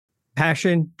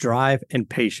Passion, drive, and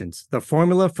patience. The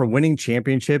formula for winning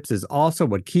championships is also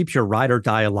what keeps your ride or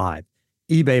die alive.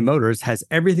 eBay Motors has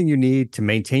everything you need to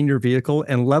maintain your vehicle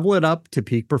and level it up to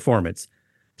peak performance.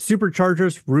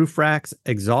 Superchargers, roof racks,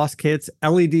 exhaust kits,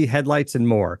 LED headlights, and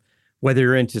more. Whether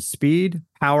you're into speed,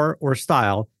 power, or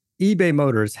style, eBay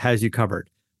Motors has you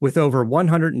covered. With over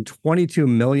 122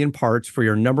 million parts for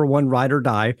your number one ride or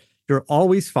die, you'll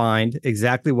always find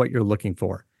exactly what you're looking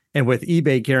for. And with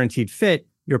eBay Guaranteed Fit,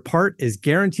 your part is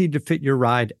guaranteed to fit your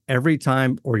ride every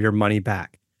time or your money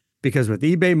back. Because with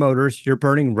eBay Motors, you're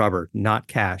burning rubber, not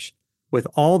cash. With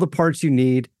all the parts you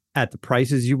need at the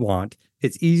prices you want,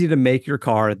 it's easy to make your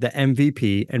car the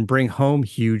MVP and bring home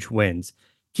huge wins.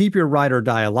 Keep your ride or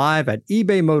die alive at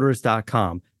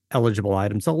ebaymotors.com. Eligible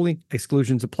items only.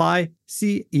 Exclusions apply.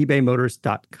 See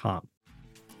ebaymotors.com.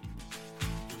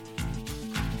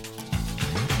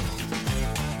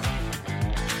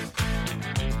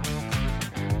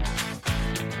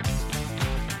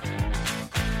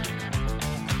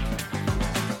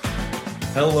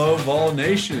 Hello, Vol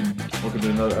Nation. Welcome to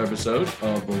another episode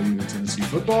of Believe in Tennessee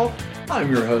Football. I'm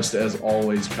your host, as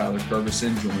always, Kyler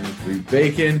Ferguson, joined with Reed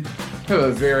Bacon. We have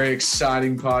a very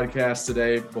exciting podcast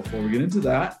today. Before we get into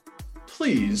that,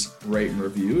 please rate and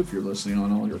review if you're listening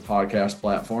on all your podcast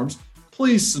platforms.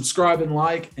 Please subscribe and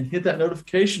like and hit that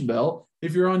notification bell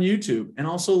if you're on YouTube. And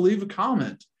also leave a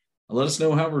comment. Let us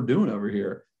know how we're doing over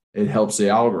here. It helps the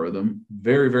algorithm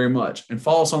very, very much. And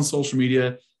follow us on social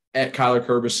media at Kyler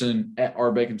Kerbyson, at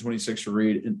rbacon26 for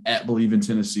Reed, and at Believe in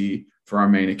Tennessee for our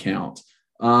main account.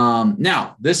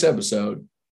 Now, this episode,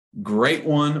 great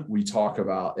one. We talk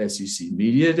about SEC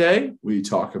Media Day. We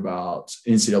talk about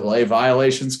NCAA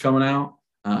violations coming out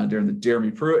during the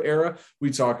Jeremy Pruitt era.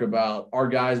 We talk about our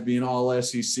guys being all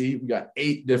SEC. We got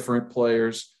 8 different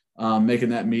players making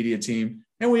that media team.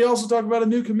 And we also talk about a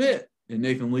new commit in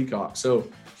Nathan Leacock. So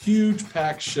huge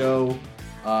packed show.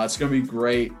 It's going to be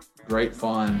great. Great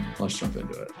fun. Let's jump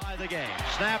into it. The game.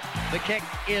 Snap. The kick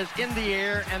is in the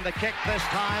air, and the kick this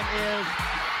time is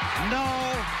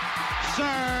no,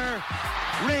 sir,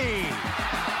 Reed.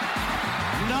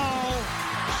 No,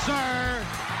 sir,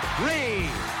 Reed.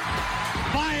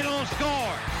 Final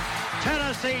score.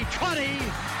 Tennessee 20,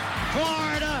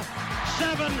 Florida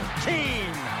 17.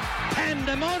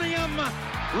 Pandemonium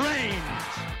reigns.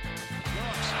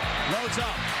 Loads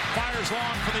up, fires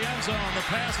long for the end zone. The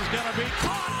pass is going to be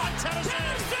caught by Tennessee.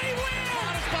 Tennessee wins!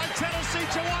 Caught it by Tennessee.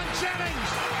 Jawan Jennings.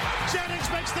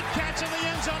 Jennings makes the catch in the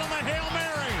end zone on the Hail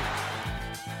Mary.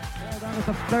 Down at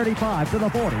the 35, to the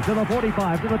 40, to the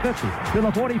 45, to the 50, to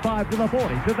the 45, to the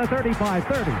 40, to the 35,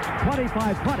 30,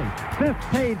 25, 20,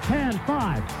 15, 10,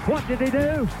 5. What did he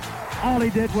do? All he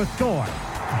did was score.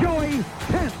 Joey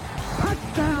Pence,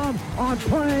 touchdown on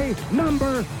play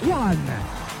number 1.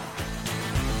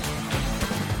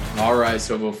 All right,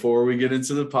 so before we get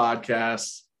into the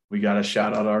podcast, we got to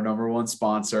shout out our number one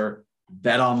sponsor,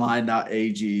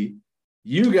 betonline.ag.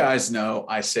 You guys know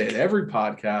I say it every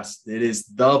podcast. It is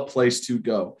the place to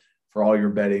go for all your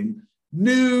betting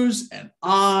news and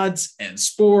odds and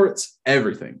sports,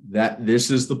 everything.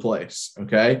 This is the place,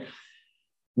 okay?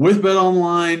 With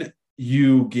BetOnline,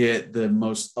 you get the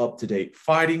most up-to-date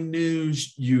fighting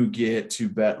news. You get to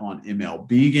bet on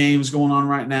MLB games going on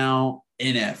right now,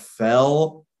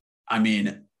 NFL. I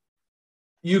mean,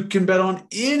 you can bet on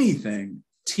anything,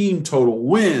 team total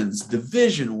wins,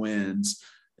 division wins,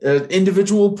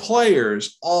 individual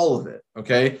players, all of it,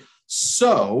 okay?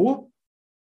 So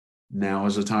now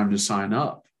is the time to sign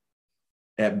up.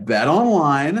 At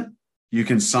BetOnline, you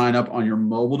can sign up on your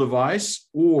mobile device,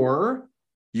 or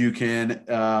you can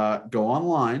go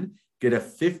online, get a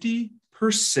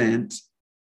 50%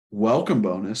 welcome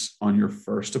bonus on your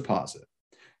first deposit.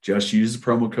 Just use the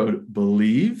promo code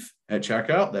BELIEVE at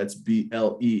checkout. That's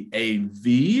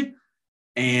BLEAV.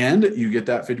 And you get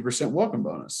that 50% welcome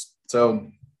bonus.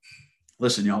 So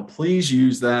listen, y'all, please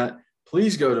use that.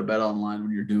 Please go to BetOnline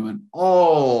when you're doing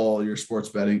all your sports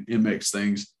betting. It makes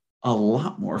things a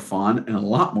lot more fun and a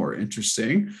lot more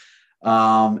interesting.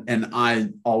 And I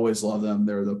always love them.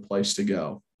 They're the place to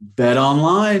go.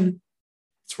 BetOnline.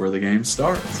 It's where the game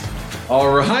starts.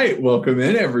 All right. Welcome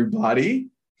in, everybody.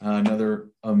 Another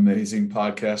amazing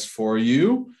podcast for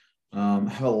you.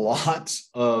 Have a lot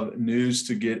of news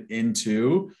to get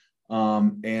into.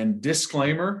 And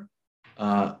disclaimer,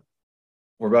 we're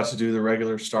about to do the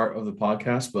regular start of the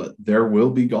podcast, but there will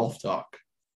be golf talk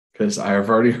because I have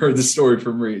already heard the story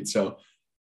from Reed. So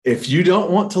if you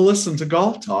don't want to listen to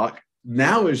golf talk,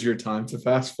 now is your time to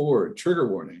fast forward. Trigger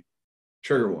warning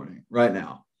right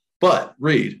now. But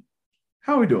Reed,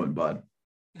 how are we doing, bud?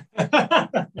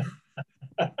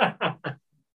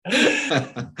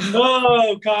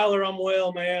 Oh, Kyler, I'm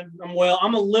well, man. I'm well.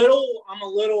 I'm a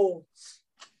little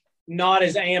not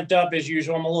as amped up as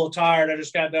usual. I'm a little tired. I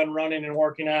just got done running and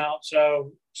working out,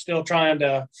 so still trying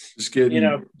to just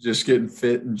getting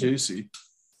fit and juicy.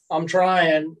 I'm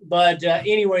trying, but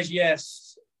anyways,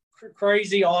 yes,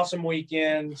 crazy, awesome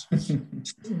weekend.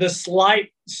 The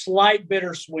slight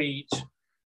bittersweet,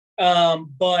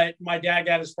 but my dad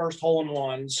got his first hole in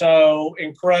one, so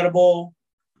incredible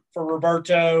for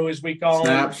Roberto, as we call him.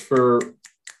 Snaps for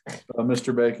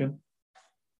Mr. Bacon.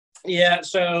 Yeah,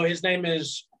 so his name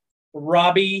is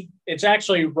Robbie. It's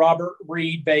actually Robert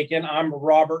Reed Bacon. I'm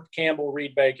Robert Campbell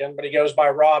Reed Bacon, but he goes by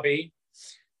Robbie.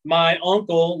 My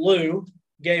uncle, Lou,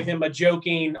 gave him a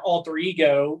joking alter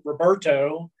ego,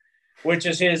 Roberto, which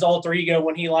is his alter ego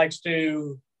when he likes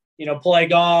to, play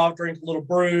golf, drink a little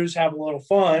brews, have a little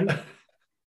fun.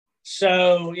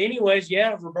 So anyways,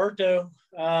 yeah, Roberto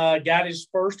got his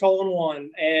first hole in one,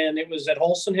 and it was at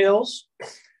Holston Hills,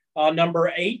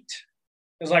 number 8.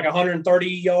 It was like 130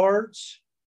 yards.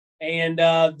 And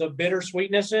the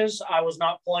bittersweetness is I was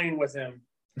not playing with him.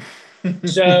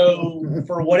 So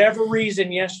for whatever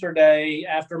reason yesterday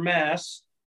after Mass,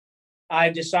 I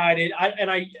decided, I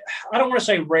don't want to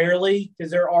say rarely,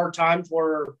 because there are times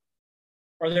where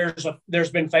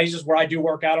there's been phases where I do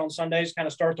work out on Sundays, kind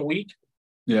of start the week.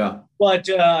 Yeah. But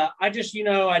I just,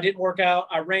 I didn't work out.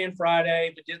 I ran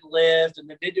Friday, but didn't lift, and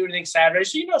then didn't do anything Saturday.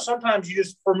 So, sometimes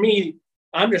for me,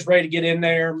 I'm just ready to get in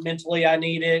there. Mentally, I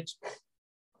need it.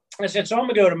 I said, so I'm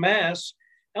going to go to Mass.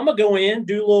 I'm going to go in,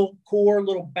 do a little core,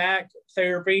 little back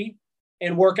therapy,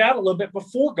 and work out a little bit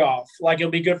before golf. Like,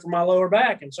 it'll be good for my lower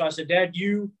back. And so I said, Dad,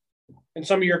 you and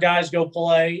some of your guys go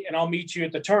play, and I'll meet you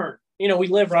at the turn. We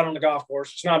live right on the golf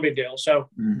course. It's not a big deal. So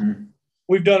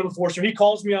we've done it before. So he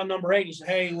calls me on number 8. He said,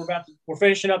 hey, we're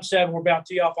finishing up 7. We're about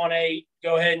to tee off on 8.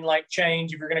 Go ahead and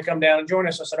change if you're going to come down and join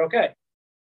us. I said, okay.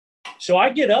 So I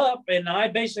get up and I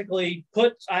basically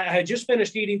I had just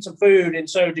finished eating some food. And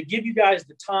so to give you guys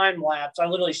the time lapse, I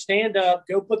literally stand up,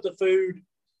 go put the food,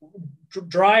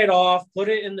 dry it off, put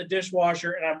it in the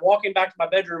dishwasher. And I'm walking back to my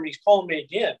bedroom and he's calling me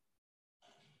again.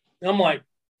 And I'm like,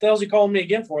 the hell's he calling me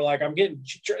again for? Like, I'm getting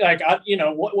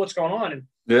what's going on? And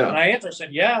I answered, I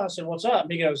said, yeah. I said, what's up?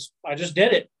 And he goes, I just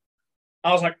did it.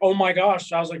 I was like, oh my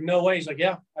gosh. I was like, no way. He's like,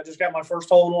 yeah, I just got my first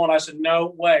hole in one. I said,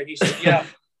 no way. He said, yeah.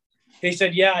 He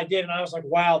said, yeah, I did. And I was like,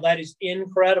 wow, that is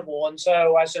incredible. And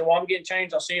so I said, well, I'm getting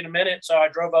changed. I'll see you in a minute. So I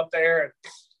drove up there and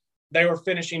they were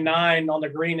finishing 9 on the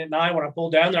green at 9. When I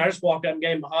pulled down there, I just walked up and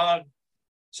gave him a hug,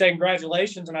 said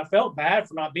congratulations. And I felt bad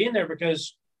for not being there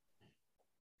because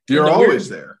you're always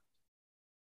there.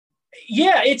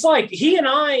 Yeah, it's like he and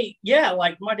I,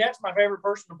 like my dad's my favorite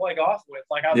person to play golf with.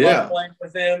 Like I love playing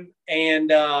with him.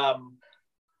 And I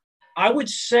would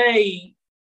say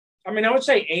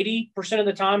 80% of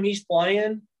the time he's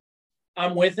playing,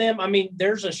 I'm with him. I mean,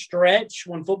 there's a stretch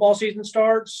when football season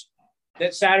starts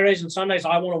that Saturdays and Sundays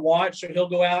I want to watch. So he'll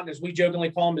go out, and as we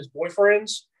jokingly call them, his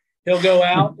boyfriends, he'll go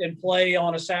out and play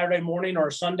on a Saturday morning or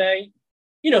a Sunday.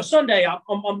 Sunday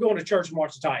I'm going to church and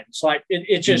watch the Titans. Like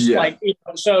it's just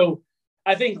so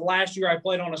I think last year I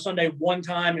played on a Sunday one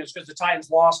time, and it's because the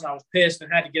Titans lost and I was pissed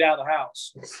and had to get out of the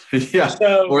house. Yeah.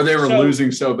 Or they were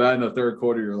losing so bad in the third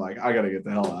quarter, you're like, I got to get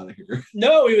the hell out of here.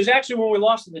 No, it was actually when we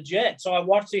lost to the Jets. So I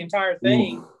watched the entire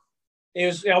thing.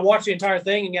 I watched the entire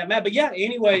thing and got mad. But yeah,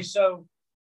 anyway, so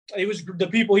it was the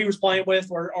people he was playing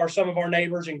with are some of our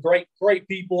neighbors and great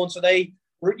people. And so they,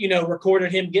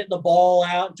 recorded him getting the ball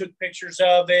out and took pictures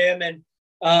of him. And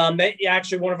one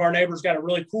of our neighbors got a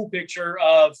really cool picture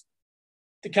of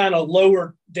the kind of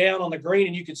lower down on the green,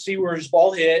 and you could see where his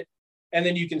ball hit, and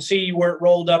then you can see where it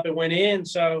rolled up and went in.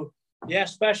 So yeah,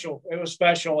 special. It was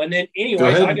special. And then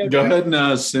anyways, go ahead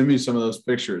and send me some of those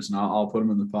pictures and I'll put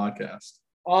them in the podcast.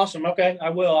 Awesome. Okay.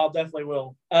 I will. I'll definitely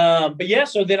will. But yeah,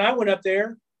 so then I went up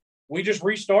there, we just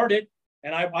restarted,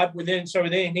 and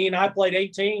then he and I played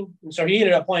 18. And so he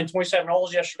ended up playing 27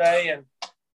 holes yesterday and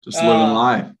just living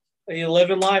life.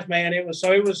 Living life, man. It was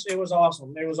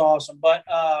awesome. It was awesome. But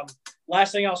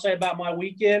last thing I'll say about my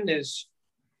weekend is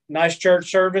nice church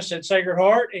service at Sacred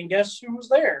Heart, and guess who was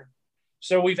there?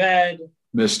 So we've had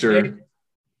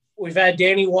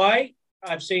Danny White.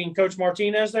 I've seen Coach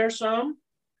Martinez there some.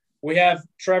 We have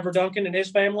Trevor Duncan and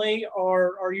his family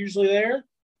are usually there.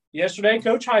 Yesterday,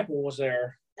 Coach Heupel was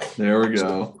there. There we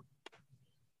go.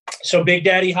 So Big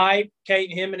Daddy Hype,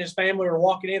 him and his family were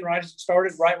walking in right as it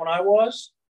started, right when I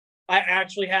was. I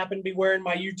actually happened to be wearing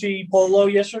my UT polo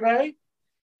yesterday.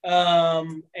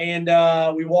 And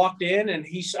we walked in, and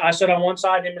I sat on one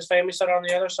side, him and his family sat on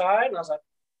the other side. And I was like,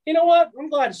 you know what? I'm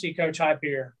glad to see Coach Hype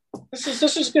here.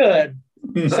 This is good.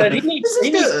 Said he needs.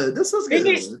 This is good. This is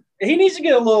good. He needs to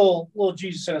get a little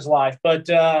Jesus in his life. But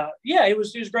yeah, it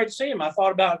was great to see him. I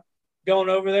thought about going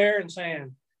over there and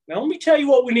saying, "Now let me tell you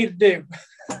what we need to do."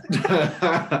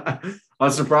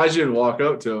 I'm surprised you'd walk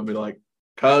up to him and be like,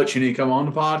 "Coach, you need to come on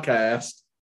the podcast."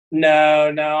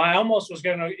 No. I almost was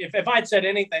gonna. If I'd said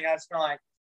anything, I'd been like,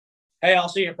 "Hey, I'll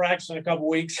see you at practice in a couple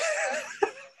weeks."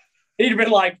 He'd have been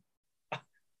like,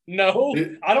 "No,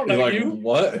 I don't know like, you.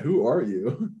 What? Who are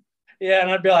you?" Yeah,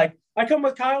 and I'd be like, "I come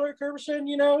with Kyler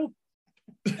Kerberson,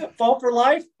 fall for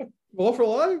life." Ball for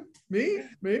life? Me?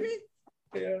 Maybe?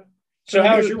 Yeah. So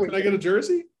how was your weekend? Can I get a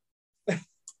jersey?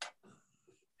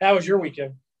 How was your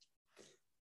weekend?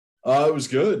 It was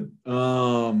good.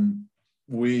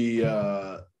 We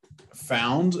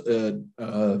found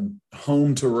a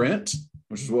home to rent,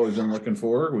 which is what we've been looking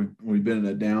for. We've been in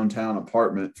a downtown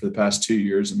apartment for the past 2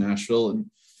 years in Nashville,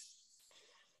 and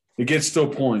it gets to a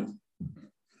point.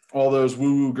 All those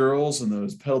woo-woo girls and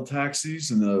those pedal taxis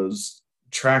and those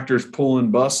tractors pulling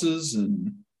buses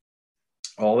and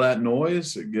all that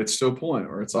noise, it gets to a point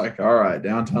where it's like, all right,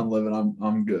 downtown living,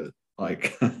 I'm good.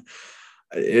 Like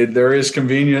there is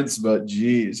convenience, but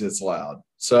geez, it's loud.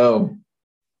 So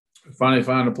finally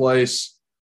found a place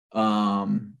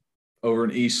over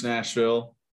in East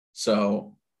Nashville.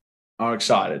 So I'm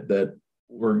excited that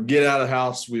we're get out of the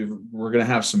house. We're going to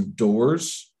have some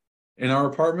doors in our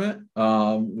apartment.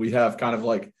 We have kind of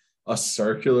like a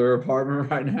circular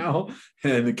apartment right now,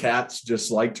 and the cats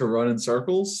just like to run in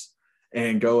circles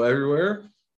and go everywhere.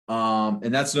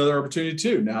 And that's another opportunity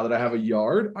too. Now that I have a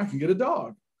yard, I can get a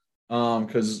dog.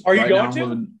 Because are you going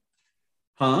to?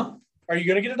 Huh? Are you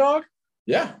going to get a dog?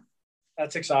 Yeah.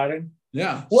 That's exciting.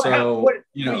 Yeah. What,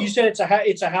 you said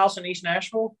it's a house in East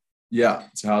Nashville? Yeah,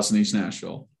 it's a house in East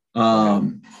Nashville.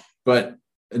 Okay. But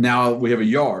now we have a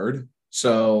yard,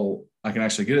 so I can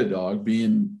actually get a dog.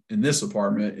 Being in this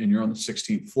apartment and you're on the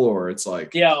 16th floor, it's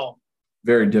like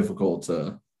very difficult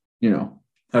to,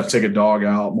 have to take a dog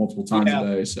out multiple times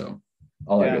a day. So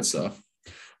all that good stuff.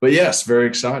 But yes, very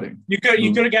exciting. You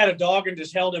could have got a dog and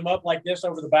just held him up like this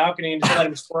over the balcony and just let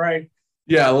him spray.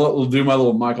 Yeah, we'll do my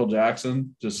little Michael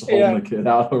Jackson, just holding the kid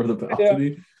out over the balcony.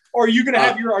 Yeah. Or are you going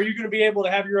to be able to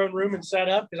have your own room and set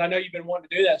up? Because I know you've been wanting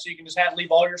to do that, so you can just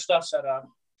leave all your stuff set up.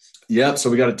 Yep.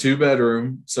 So we got a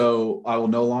 2-bedroom. So I will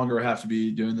no longer have to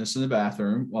be doing this in the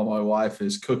bathroom while my wife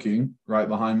is cooking right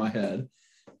behind my head.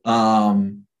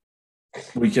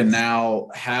 We can now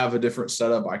have a different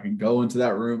setup. I can go into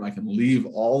that room. I can leave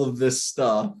all of this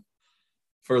stuff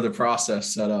for the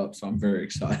process set up. So I'm very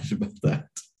excited about that.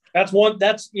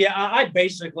 I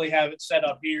basically have it set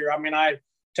up here. I mean, I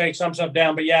take some stuff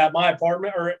down, but yeah, my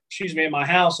apartment, my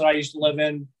house that I used to live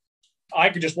in, I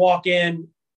could just walk in,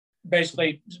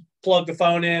 basically plug the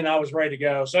phone in. I was ready to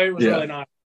go. So it was really nice.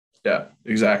 Yeah,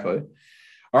 exactly.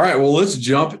 All right. Well, let's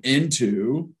jump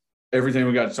into everything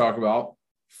we got to talk about.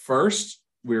 First,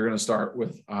 we're going to start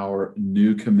with our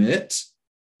new commit,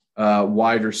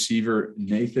 wide receiver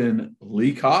Nathan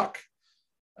Leacock.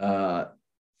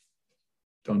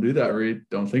 Don't do that, Reed.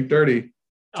 Don't think dirty.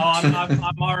 Oh,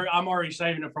 I'm already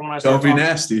saving it for when I start. Don't be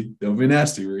nasty. Don't be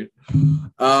nasty, Reed.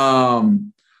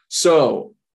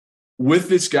 So with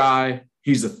this guy,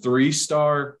 he's a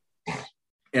 3-star,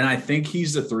 and I think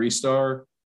he's a 3-star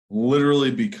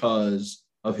literally because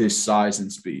of his size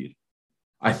and speed.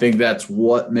 I think that's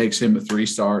what makes him a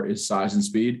 3-star is size and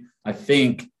speed. I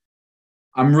think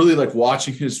I'm really like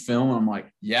watching his film. And I'm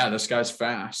like, yeah, this guy's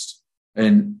fast.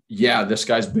 And yeah, this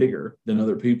guy's bigger than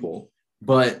other people.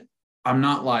 But I'm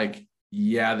not like,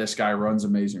 yeah, this guy runs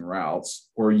amazing routes,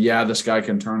 or yeah, this guy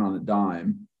can turn on a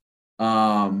dime.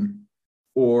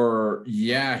 Or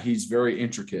yeah, he's very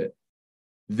intricate.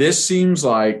 This seems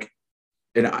like,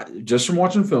 just from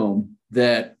watching film,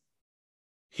 that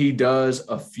he does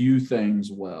a few things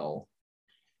well,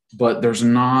 but there's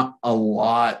not a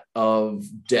lot of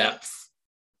depth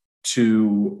to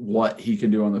what he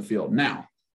can do on the field. Now,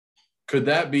 could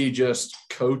that be just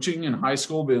coaching in high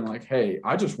school being like, hey,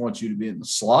 I just want you to be in the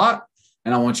slot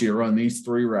and I want you to run these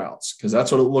 3 routes? Because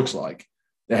that's what it looks like.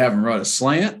 They have him run a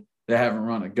slant, they have him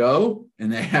run a go, and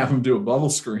they have him do a bubble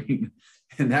screen.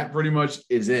 And that pretty much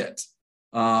is it.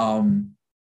 I'm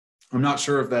not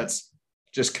sure if that's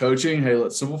just coaching, hey,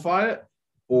 let's simplify it,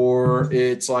 or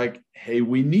it's like, hey,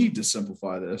 we need to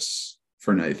simplify this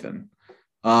for Nathan.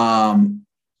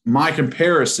 My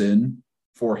comparison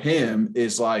for him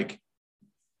is like,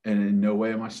 and in no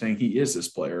way am I saying he is this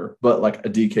player, but like a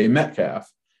DK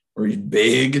Metcalf, where he's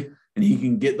big and he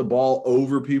can get the ball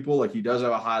over people. Like he does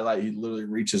have a highlight. He literally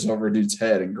reaches over a dude's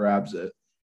head and grabs it.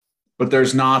 But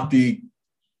there's not the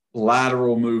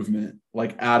lateral movement,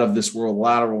 like out of this world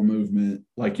lateral movement,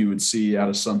 like you would see out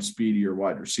of some speedier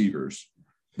wide receivers.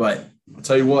 But I'll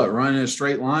tell you what, running in a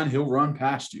straight line, he'll run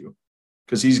past you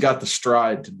because he's got the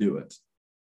stride to do it.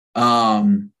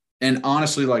 And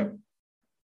honestly, like,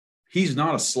 he's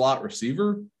not a slot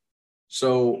receiver.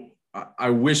 So I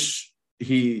wish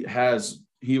he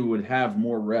would have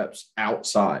more reps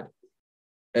outside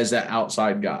as that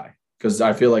outside guy, because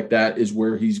I feel like that is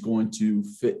where he's going to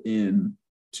fit in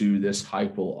to this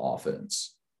Heupel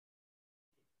offense.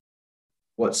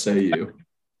 What say you?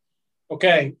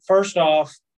 Okay, first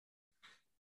off,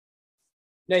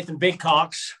 Nathan Big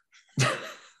Cox.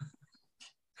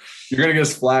 You're gonna get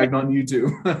us flagged on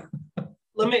YouTube.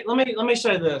 Let me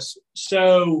say this.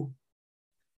 So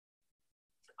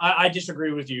I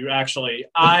disagree with you, actually.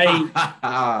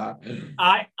 I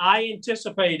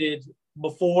anticipated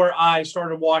before I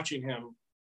started watching him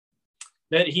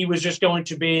that he was just going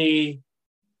to be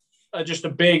just a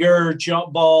bigger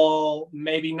jump ball,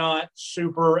 maybe not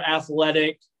super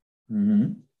athletic.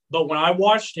 Mm-hmm. But when I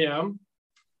watched him,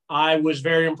 I was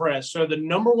very impressed. So the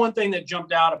number one thing that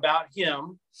jumped out about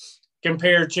him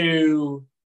compared to,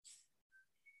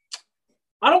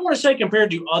 I don't want to say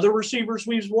compared to other receivers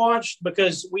we've watched,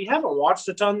 because we haven't watched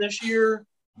a ton this year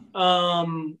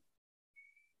that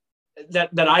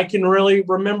I can really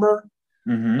remember.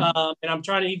 Mm-hmm. And I'm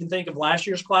trying to even think of last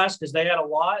year's class because they had a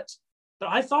lot. But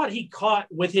I thought he caught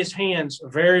with his hands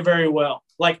very, very well.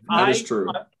 Like that is true.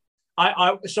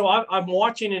 So I'm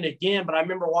watching it again, but I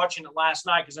remember watching it last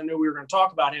night because I knew we were going to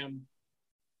talk about him.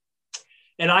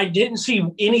 And I didn't see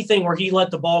anything where he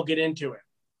let the ball get into him,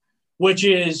 which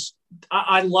is,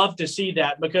 I love to see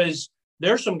that, because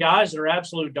there's some guys that are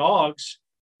absolute dogs,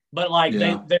 but like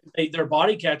they're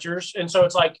body catchers. And so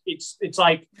it's like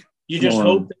you just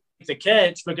hope they make the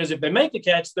catch, because if they make the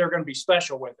catch, they're going to be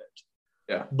special with it.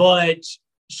 Yeah. But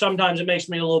sometimes it makes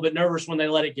me a little bit nervous when they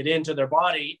let it get into their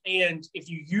body. And if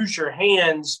you use your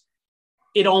hands,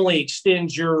 it only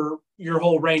extends your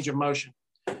whole range of motion.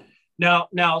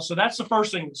 Now, so that's the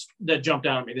first thing that jumped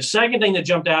out at me. The second thing that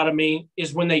jumped out at me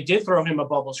is when they did throw him a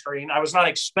bubble screen. I was not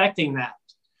expecting that.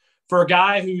 For a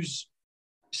guy who's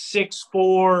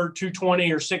 6'4",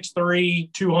 220 or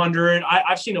 6'3", 200,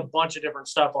 I've seen a bunch of different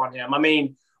stuff on him. I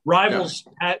mean, Rivals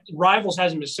has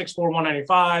him at 6'4",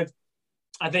 195.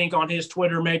 I think on his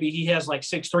Twitter, maybe he has like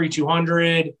 6'3",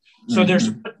 200. So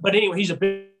but anyway, he's a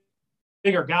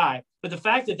bigger guy. But the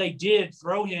fact that they did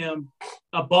throw him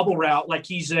a bubble route, like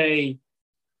he's a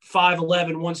 5'11",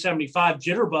 175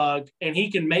 jitterbug, and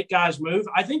he can make guys move,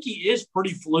 I think he is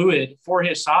pretty fluid for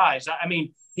his size. I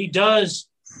mean, he does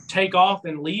take off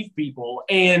and leave people.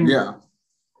 And yeah,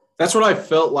 that's what I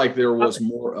felt like there was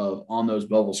more of on those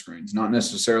bubble screens, not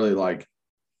necessarily like,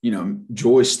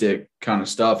 joystick kind of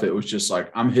stuff. It was just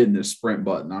like, I'm hitting this sprint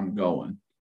button, I'm going.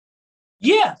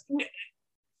 Yeah.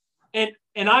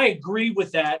 And I agree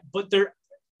with that, but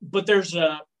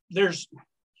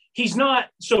he's not,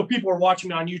 so people are watching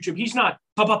me on YouTube, he's not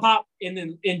pop,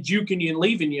 and juking you and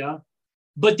leaving you.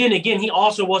 But then again, he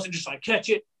also wasn't just like catch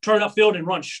it, turn upfield and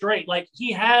run straight. Like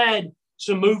he had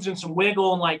some moves and some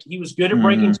wiggle, and like he was good at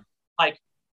breaking. Like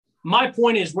my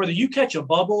point is, whether you catch a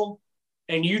bubble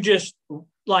and you just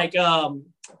like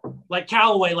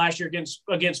Callaway last year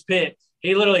against Pitt,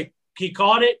 he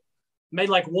caught it, made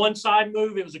like one side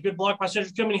move. It was a good block by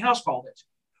Cedric Tillman. He house called it.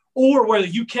 Or whether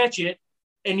you catch it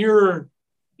and you're,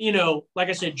 like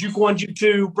I said, juke one, juke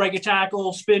two, break a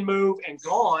tackle, spin move, and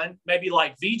gone, maybe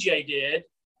like VJ did.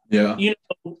 Yeah.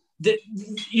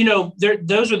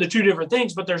 Those are the two different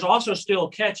things, but there's also still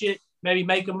catch it, maybe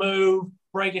make a move,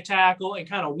 break a tackle, and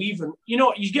kind of weave. You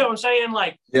get what I'm saying?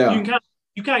 Like,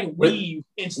 you kind of weave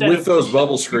instead with of those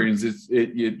bubble screens.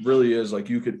 It really is like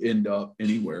you could end up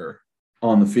anywhere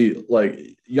on the field.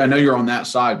 Like, I know you're on that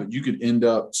side, but you could end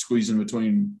up squeezing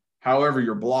between however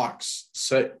your blocks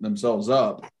set themselves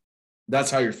up.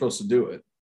 That's how you're supposed to do it.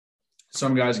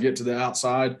 Some guys get to the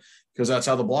outside because that's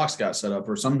how the blocks got set up,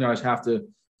 or some guys have to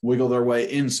wiggle their way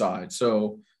inside.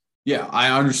 So, yeah,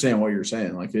 I understand what you're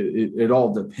saying. Like, it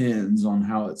all depends on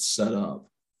how it's set up.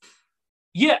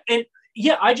 Yeah, and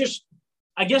yeah, I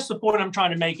guess the point I'm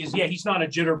trying to make is, he's not a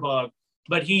jitterbug,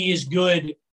 but he is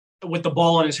good with the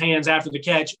ball in his hands after the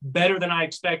catch, better than I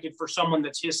expected for someone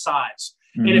that's his size.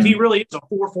 Mm-hmm. And if he really is a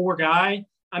 4'4" guy,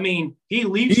 I mean, he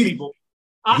leaves people.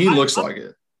 He looks like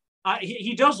it.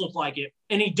 He does look like it.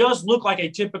 And he does look like a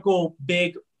typical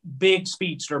big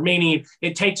speedster, meaning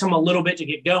it takes him a little bit to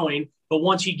get going. But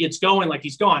once he gets going, like,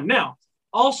 he's gone. Now,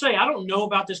 I'll say I don't know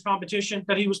about this competition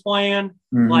that he was playing.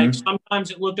 Mm-hmm. Like,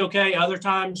 sometimes it looked okay, other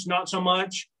times not so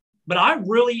much. But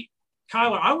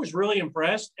Kyler, I was really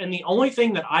impressed. And the only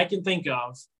thing that I can think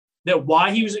of that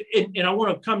why he was, and I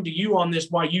want to come to you on this,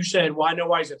 why you said, well, I know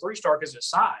why he's a 3-star because of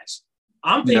size.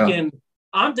 I'm thinking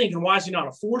why is he not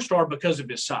a 4-star because of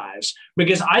his size?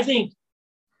 Because I think,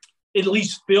 at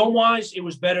least film-wise, it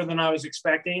was better than I was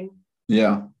expecting.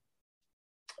 Yeah.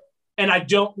 And I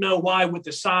don't know why with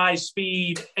the size,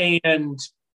 speed, and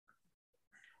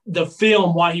the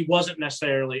film, why he wasn't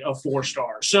necessarily a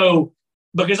 4-star. So,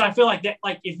 because I feel like that,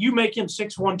 like if you make him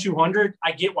 6'1", 200,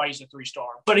 I get why he's a 3-star.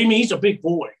 But I mean, he's a big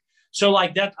boy. So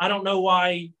like that, I don't know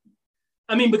why.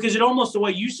 I mean, because it almost, the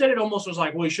way you said it almost was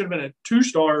like, well, he should have been a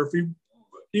 2-star if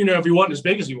he wasn't as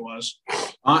big as he was.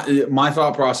 My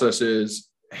thought process is,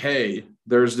 hey,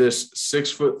 there's this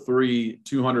 6'3",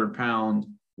 200-pound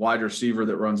wide receiver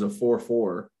that runs a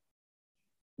 4.4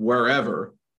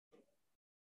 wherever,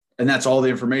 and that's all the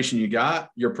information you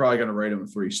got, you're probably going to rate him a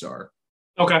 3-star.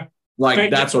 Okay. Like,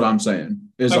 that's what I'm saying.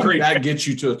 Is like, that gets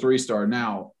you to a 3-star.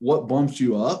 Now, what bumps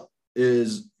you up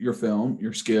is your film,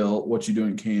 your skill, what you do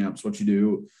in camps, what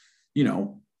you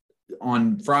do,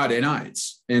 on Friday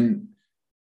nights. And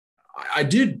I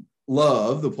did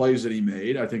love the plays that he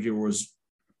made. I think it was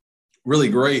really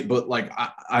great. But, like,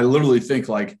 I literally think,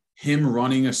 like, him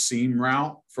running a seam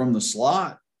route from the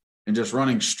slot and just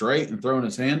running straight and throwing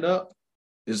his hand up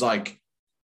is like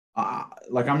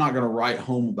I'm not going to write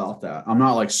home about that. I'm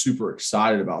not, like, super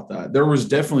excited about that. There was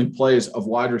definitely plays of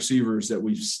wide receivers that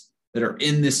are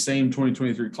in this same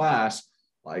 2023 class,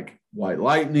 like White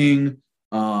Lightning.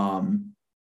 I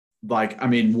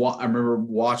remember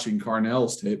watching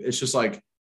Carnell's tape. It's just like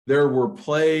there were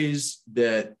plays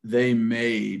that they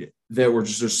made that were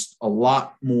just a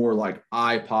lot more like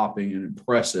eye-popping and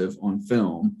impressive on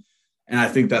film. And I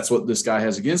think that's what this guy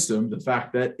has against him. The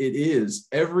fact that it is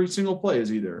every single play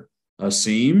is either a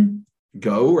seam,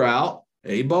 go route,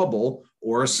 a bubble,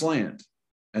 or a slant.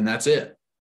 And that's it.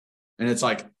 And it's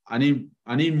like, I need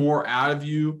more out of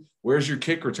you. Where's your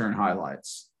kick return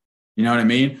highlights? You know what I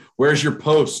mean? Where's your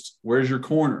post? Where's your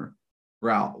corner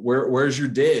route? Where's your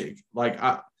dig? Like,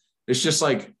 it's just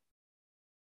like,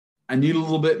 I need a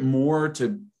little bit more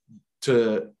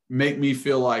to make me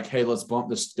feel like, hey, let's bump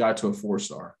this guy to a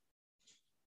 4-star.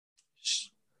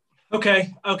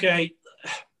 Okay.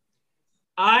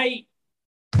 I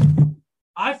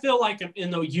feel like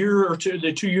in the year or two,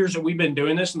 the 2 years that we've been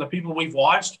doing this and the people we've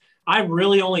watched, I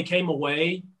really only came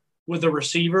away with a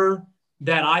receiver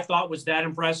that I thought was that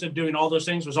impressive doing all those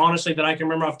things was honestly that I can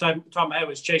remember off the top of my head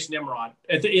was Chase Nimrod.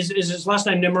 Is his last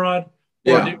name Nimrod?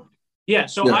 Yeah. Yeah.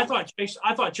 So yeah. I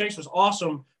thought Chase was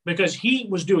awesome because he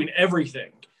was doing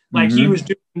everything. Like he was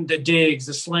doing the digs,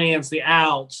 the slants, the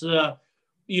outs, the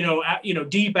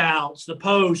deep outs, the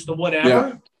post, the whatever.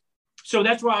 Yeah. So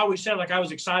that's why I always said, like, I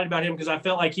was excited about him because I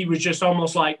felt like he was just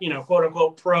almost like, quote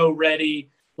unquote pro ready,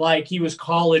 like he was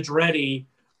college ready.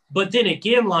 But then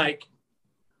again, like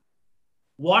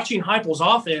watching Heupel's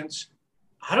offense,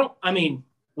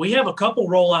 we have a couple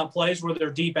rollout plays where they're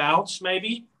deep outs,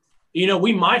 maybe.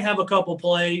 We might have a couple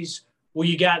plays where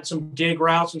you got some dig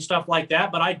routes and stuff like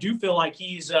that. But I do feel like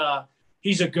he's a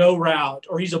go route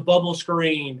or he's a bubble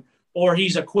screen or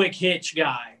he's a quick hitch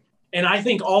guy. And I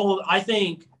think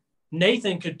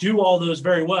Nathan could do all those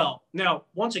very well. Now,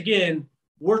 once again,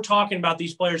 we're talking about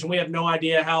these players and we have no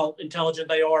idea how intelligent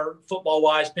they are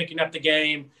football-wise, picking up the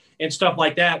game and stuff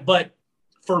like that. But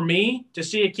for me, to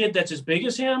see a kid that's as big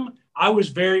as him, I was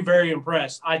very, very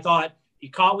impressed. I thought he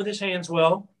caught with his hands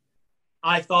well.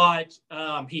 I thought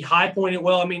he high-pointed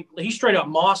well. I mean, he straight up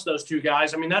mossed those two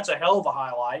guys. I mean, that's a hell of a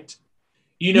highlight.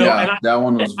 Yeah, that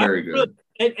one was very good.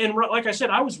 And like I said,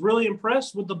 I was really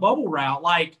impressed with the bubble route.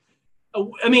 Like,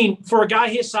 I mean, for a guy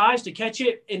his size to catch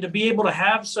it and to be able to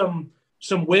have some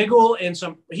wiggle and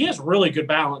he has really good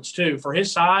balance too for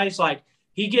his size. Like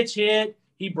he gets hit,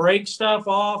 he breaks stuff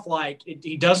off. Like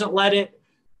he doesn't let it,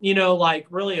 like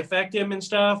really affect him and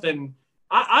stuff. And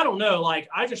I don't know. Like,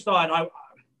 I just thought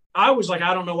I was like,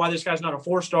 I don't know why this guy's not a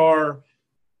 4-star.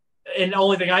 And the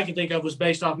only thing I could think of was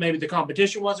based off maybe the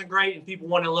competition wasn't great and people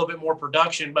wanted a little bit more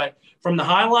production. But from the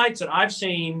highlights that I've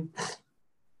seen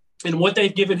and what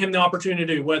they've given him the opportunity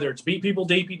to do, whether it's beat people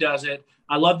deep, he does it.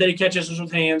 I love that he catches us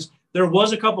with hands. There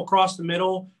was a couple across the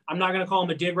middle. I'm not going to call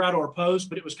him a dig route or a post,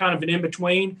 but it was kind of an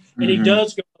in-between. And he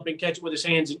does go up and catch it with his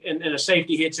hands and a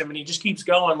safety hits him and he just keeps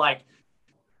going. Like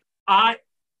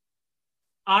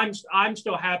I'm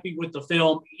still happy with the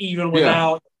film, even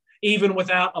without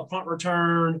a punt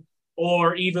return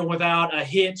or even without a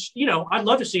hitch. I'd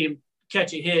love to see him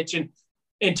catch a hitch and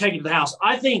take it to the house.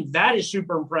 I think that is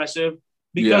super impressive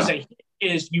because a hit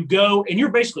is you go and you're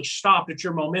basically stopped at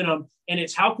your momentum, and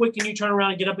it's how quick can you turn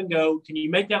around and get up and go? Can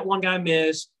you make that one guy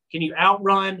miss? Can you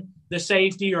outrun the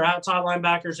safety or outside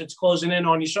linebackers that's closing in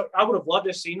on you? So I would have loved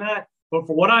to have seen that. But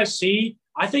for what I see,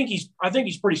 I think he's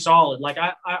pretty solid. Like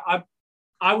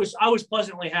I was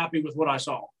pleasantly happy with what I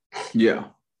saw. Yeah.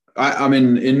 I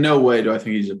mean, in no way do I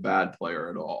think he's a bad player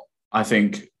at all. I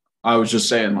was just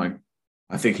saying, like,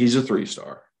 I think he's a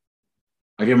 3-star.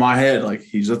 Like, in my head, like,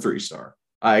 he's a 3-star.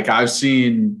 Like, I've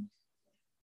seen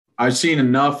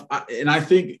enough. And I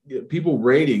think people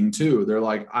rating, too, they're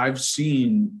like, I've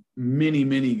seen many,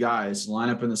 many guys line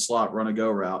up in the slot, run a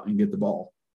go route, and get the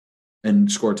ball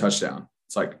and score a touchdown.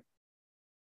 It's like,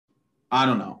 I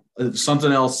don't know.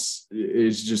 Something else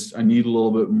is just, I need a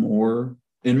little bit more.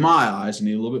 In my eyes, I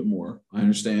need a little bit more. I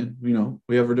understand. You know,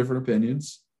 we have our different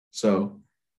opinions. So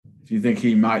if you think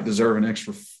he might deserve an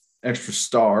extra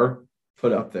star,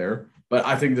 put up there. But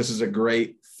I think this is a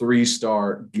great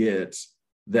 3-star get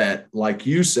that, like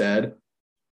you said,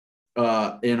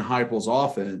 in Heupel's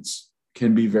offense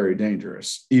can be very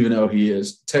dangerous, even though he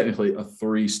is technically a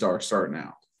 3-star start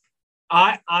now.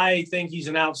 I think he's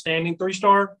an outstanding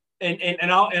 3-star.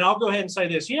 And I'll go ahead and say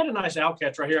this. He had a nice out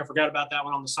catch right here. I forgot about that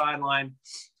one on the sideline.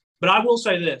 But I will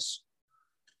say this.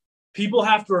 People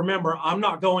have to remember, I'm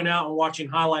not going out and watching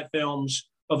highlight films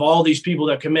of all these people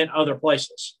that commit other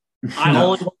places.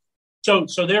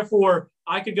 So therefore,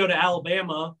 I could go to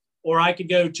Alabama, or I could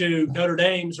go to Notre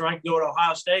Dame's, or I could go to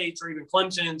Ohio State's, or even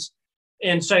Clemson's,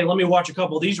 and say, let me watch a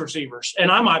couple of these receivers.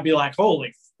 And I might be like,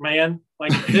 holy man,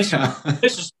 like this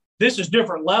is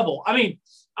different level. I mean,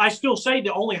 I still say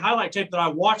the only highlight tape that I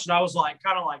watched and I was like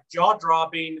kind of like jaw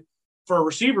dropping for a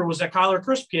receiver was that Kyler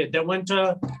Crisp kid that went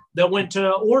to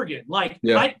Oregon. Like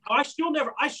I still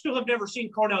have never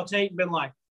seen Cornell Tate and been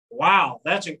like, wow,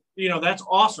 that's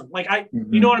awesome. Like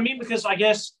you know what I mean? Because I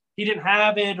guess he didn't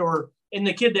have it, and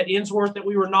the kid that Insworth that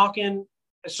we were knocking,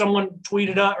 someone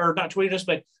tweeted us, or not tweeted us,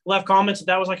 but left comments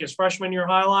that was like his freshman year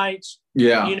highlights.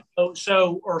 Yeah. You know,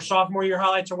 or sophomore year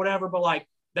highlights or whatever. But like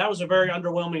that was a very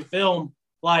underwhelming film.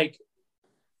 Like,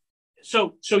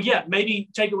 so yeah, maybe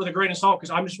take it with a grain of salt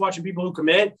because I'm just watching people who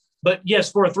commit. But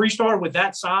yes, for a 3-star with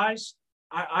that size,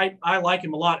 I like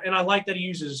him a lot, and I like that he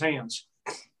uses his hands.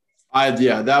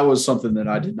 That was something that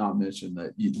I did not mention.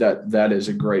 That is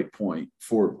a great point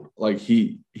for like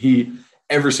he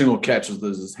every single catch was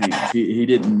his hands. He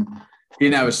didn't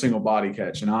have a single body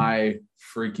catch, and I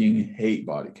freaking hate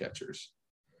body catchers.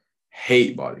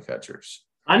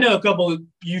 I know a couple of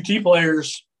UT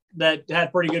players that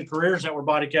had pretty good careers that were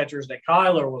body catchers that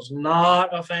Kyler was not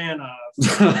a fan of.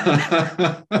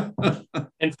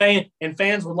 and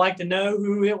fans would like to know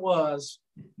who it was.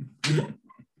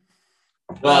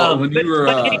 Well, when you were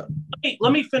let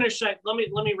me finish that. Let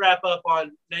me wrap up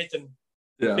on Nathan.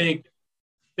 Yeah.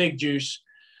 Big juice.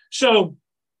 So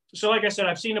like I said,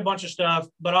 I've seen a bunch of stuff,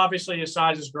 but obviously his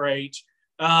size is great.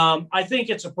 I think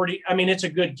it's a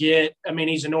good get. I mean,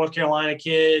 he's a North Carolina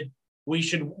kid. We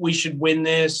should win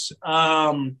this.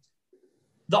 The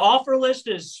offer list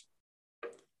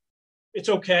it's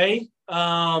okay.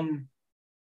 You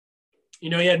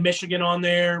know, he had Michigan on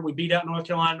there. We beat out North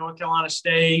Carolina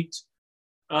State.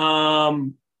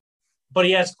 But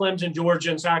he has Clemson,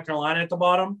 Georgia, and South Carolina at the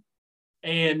bottom.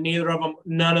 And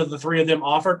none of the three of them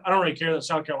offered. I don't really care that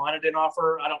South Carolina didn't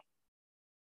offer.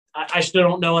 I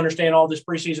still don't understand all this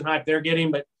preseason hype they're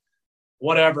getting, but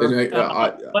whatever.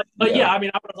 But yeah, I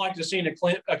mean, I would have liked to have seen a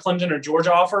Clemson or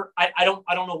Georgia offer. I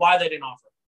don't know why they didn't offer.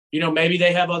 You know, maybe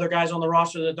they have other guys on the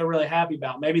roster that they're really happy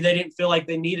about. Maybe they didn't feel like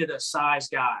they needed a size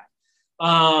guy.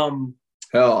 I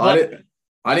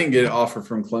didn't get an offer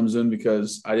from Clemson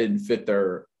because I didn't fit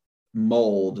their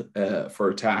mold for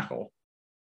a tackle.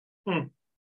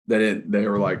 They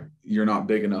were like, you're not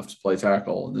big enough to play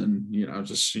tackle. And then, you know,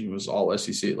 just he was all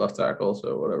SEC at left tackle,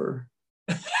 so whatever.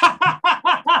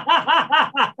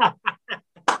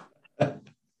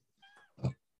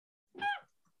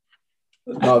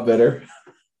 Not better.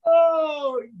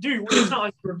 Oh, dude, it's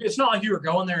not like you were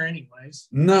going there anyways.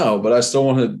 No, but I still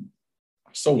wanted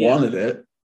it.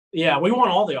 Yeah, we won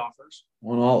all the offers.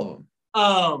 Won all of them.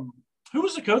 Who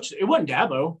was the coach? It wasn't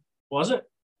Dabo, was it?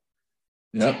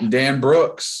 Yep. Dan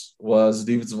Brooks was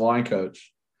the defensive line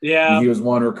coach. Yeah. And he was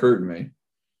one recruiting me.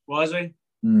 Was he?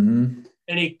 Mm-hmm.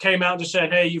 And he came out and just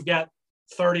said, hey, you've got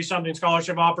 30-something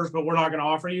scholarship offers, but we're not going to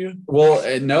offer you?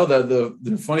 Well, no,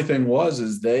 the funny thing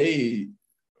is they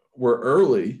were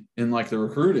early in, like, the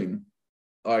recruiting.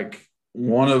 Like,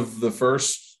 one of the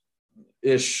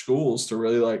first-ish schools to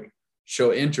really, like,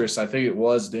 show interest. I think it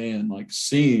was Dan, like,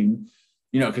 seeing,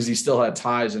 you know, because he still had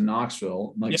ties in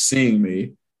Knoxville, like, seeing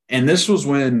me. And this was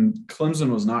when Clemson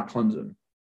was not Clemson.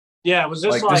 Yeah, was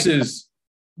this like this is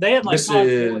they had like this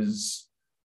is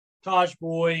Taj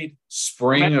Boyd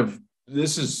spring of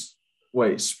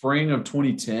spring of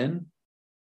 2010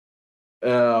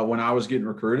 when I was getting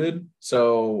recruited.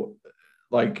 So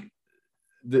like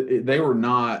they were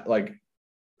not like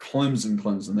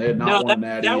Clemson. They had not won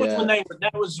Natty that was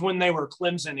yet. when they were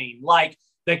Clemsoning. Like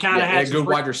they kind of had good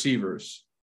wide receivers.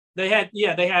 They had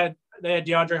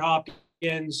DeAndre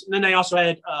Hopkins, and then they also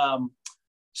had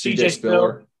CJ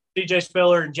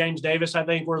Spiller and James Davis, I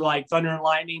think, were like thunder and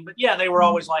lightning. But yeah, they were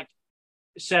always like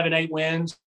 7-8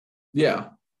 wins. Yeah.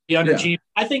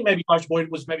 I think maybe Coach Boyd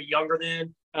was maybe younger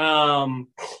then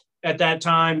at that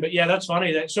time. But yeah, that's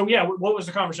funny. What was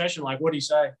the conversation like? What did he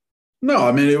say? No,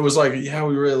 I mean, it was like, yeah,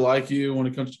 we really like you when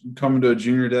it comes to coming to a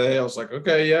junior day. I was like,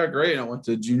 okay, yeah, great. And I went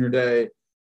to junior day.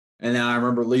 And then I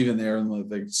remember leaving there and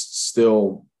they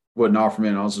still wouldn't offer me.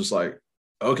 And I was just like,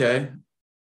 okay,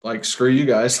 like, screw you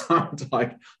guys. I'm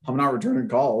not returning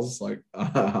calls. Like,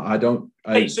 So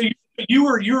you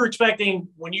were expecting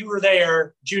when you were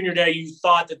there junior day, you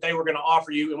thought that they were going to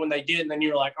offer you. And when they didn't, then you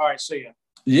were like, all right, see ya.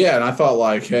 Yeah. And I thought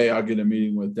like, hey, I'll get a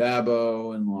meeting with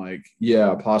Dabo and like, yeah,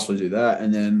 I'll possibly do that.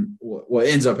 And then what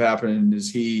ends up happening is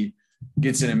he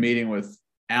gets in a meeting with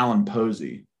Alan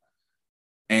Posey.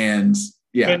 And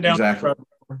yeah, exactly.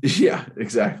 Yeah,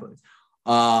 exactly.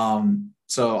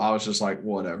 So I was just like,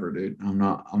 whatever, dude. I'm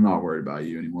not worried about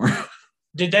you anymore.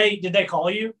 Did they call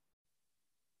you?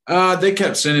 They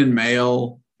kept sending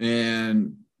mail,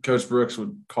 and Coach Brooks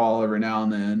would call every now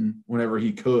and then whenever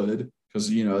he could, because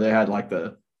they had like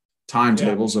the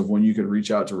timetables of when you could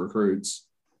reach out to recruits.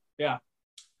 Yeah.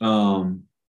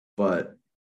 But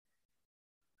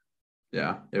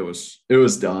yeah, it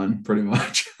was done pretty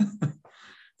much.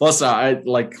 Plus, I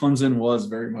like Clemson was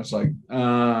very much like,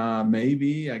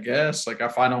 maybe, I guess. Like,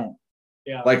 if I don't,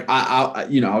 like, I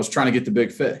was trying to get the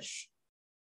big fish.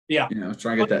 Yeah. I was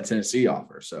trying to get that Tennessee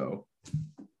offer. So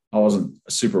I wasn't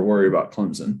super worried about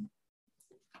Clemson.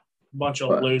 Bunch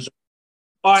of losers.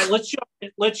 All right,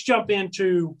 let's jump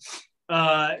into,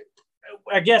 I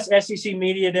guess, SEC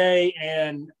Media Day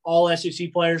and all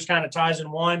SEC players kind of ties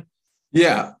in one.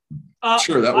 Yeah.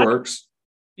 Sure, that works.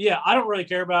 Yeah, I don't really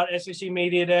care about SEC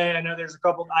Media Day. I know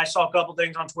I saw a couple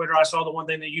things on Twitter. I saw the one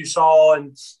thing that you saw,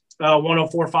 and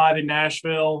 104.5 in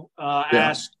Nashville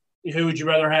asked, who would you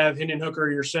rather have, Hendon Hooker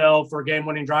or yourself for a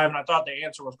game-winning drive? And I thought the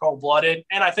answer was cold-blooded,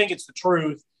 and I think it's the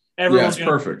truth. It's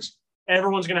perfect.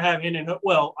 Everyone's going to have Hendon Hooker.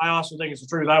 Well, I also think it's the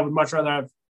truth. I would much rather have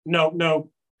no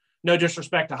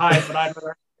disrespect to Hype, but I'd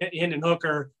rather have Hendon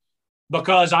Hooker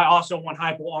because I also want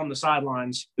Heupel on the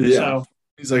sidelines. Yeah.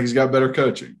 So, he's got better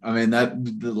coaching. I mean,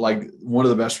 like one of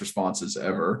the best responses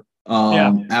ever.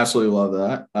 Absolutely love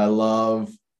that. I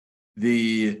love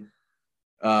the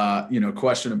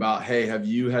question about, hey, have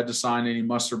you had to sign any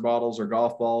mustard bottles or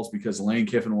golf balls because Lane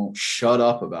Kiffin won't shut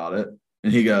up about it?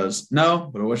 And he goes, no,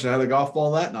 but I wish I had a golf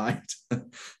ball that night.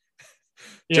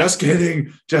 Just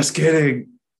kidding.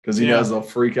 Because he knows they'll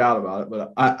freak out about it.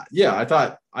 But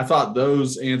I thought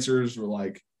those answers were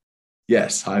like,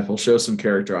 yes, Heupel, show some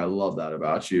character. I love that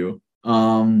about you.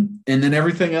 And then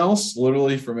everything else,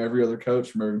 literally from every other coach,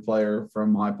 from every player,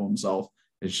 from Heupel himself,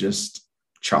 is just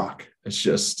chalk. It's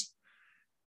just,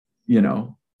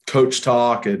 coach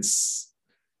talk. It's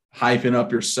hyping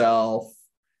up yourself,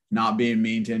 not being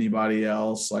mean to anybody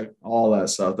else, like all that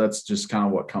stuff. That's just kind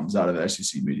of what comes out of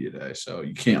SEC Media Day. So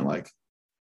you can't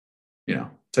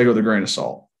take it with a grain of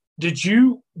salt. Did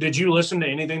you listen to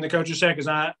anything the coaches said?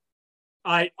 Because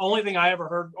I only thing I ever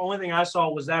heard, only thing I saw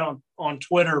was that on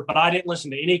Twitter, but I didn't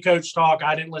listen to any coach talk.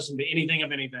 I didn't listen to anything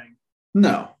of anything.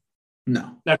 No.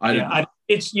 I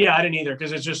didn't either,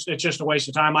 because it's just a waste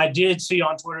of time. I did see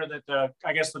on Twitter that the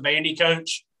Vandy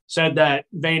coach said that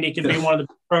Vandy could be one of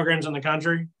the programs in the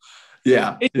country.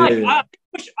 Yeah.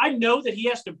 I know that he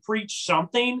has to preach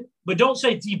something, but don't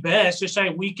say the best. Just say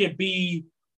we could be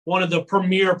one of the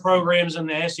premier programs in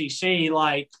the SEC.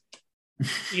 Like,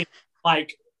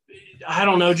 I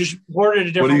don't know, just word it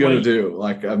a different way. What are you going to do?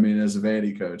 Like, I mean, as a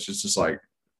Vandy coach, it's just like,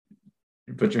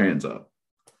 you put your hands up.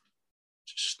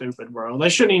 Just stupid, bro. They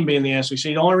shouldn't even be in the SEC.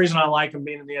 The only reason I like them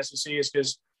being in the SEC is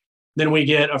because then we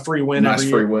get a free win every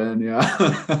year. Nice free win,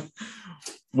 yeah.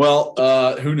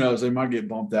 Well, who knows? They might get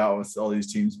bumped out with all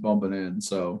these teams bumping in.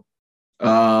 So,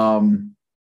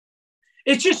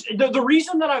 it's just the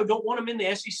reason that I don't want them in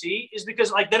the SEC is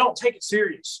because they don't take it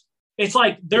serious. It's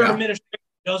like their administration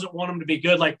doesn't want them to be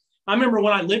good. Like, I remember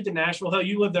when I lived in Nashville. Hell,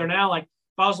 you live there now. Like,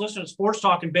 if I was listening to sports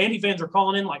talk and Vandy fans are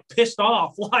calling in pissed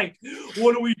off, like,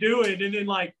 what are we doing? And then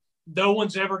no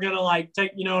one's ever gonna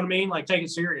take, you know what I mean? Take it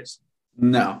serious.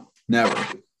 No, never.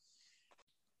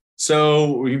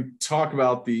 So we can talk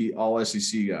about the all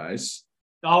SEC guys.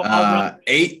 I'll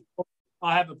 8.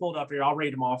 I have it pulled up here. I'll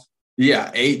read them off.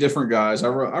 Yeah, 8 different guys. I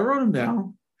wrote them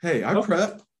down. Hey, I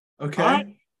prep.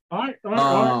 Okay. All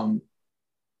right.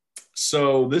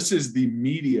 So this is the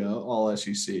media all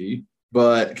SEC,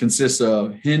 but consists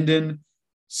of Hendon,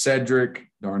 Cedric,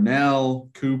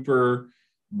 Darnell, Cooper,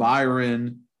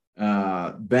 Byron,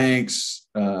 Banks,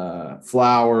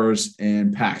 Flowers,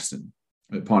 and Paxton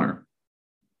at punter.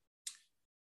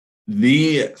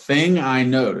 The thing I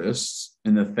noticed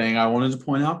and the thing I wanted to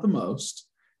point out the most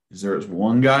is there is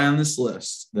one guy on this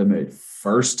list that made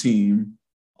first team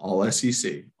all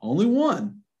SEC. Only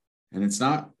one. And it's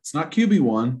not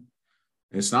QB1.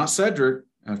 It's not Cedric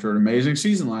after an amazing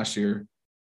season last year.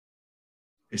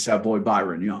 It's that boy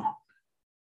Byron Young.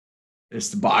 It's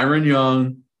the Byron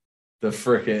Young, the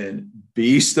freaking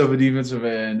beast of a defensive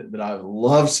end that I've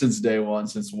loved since day one,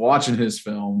 since watching his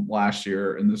film last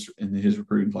year in his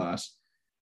recruiting class.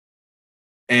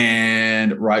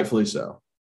 And rightfully so.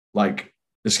 Like,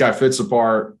 this guy fits the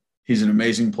part. He's an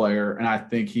amazing player, and I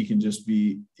think he can just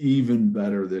be even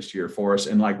better this year for us.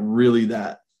 And like really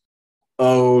that,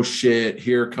 oh shit,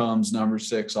 here comes number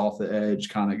 6 off the edge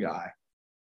kind of guy,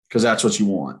 because that's what you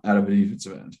want out of a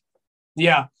defensive end.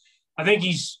 Yeah, I think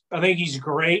he's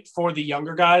great for the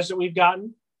younger guys that we've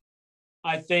gotten.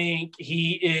 I think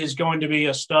he is going to be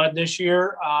a stud this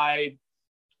year.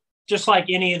 Just like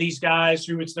any of these guys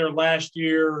who it's their last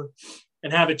year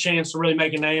and have a chance to really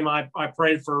make a name, I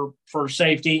prayed for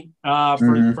safety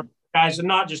for guys, and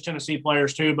not just Tennessee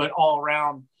players too, but all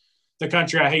around the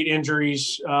country. I hate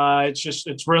injuries.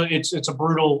 It's a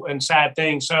brutal and sad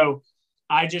thing. So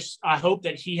I hope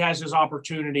that he has his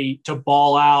opportunity to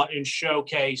ball out and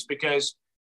showcase, because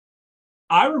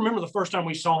I remember the first time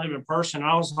we saw him in person,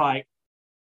 I was like,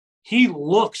 he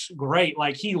looks great.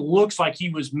 Like, he looks like he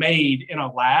was made in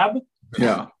a lab.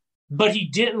 Yeah. But he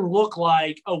didn't look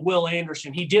like a Will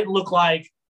Anderson. He didn't look like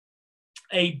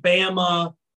a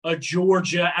Bama, a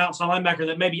Georgia outside linebacker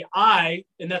that maybe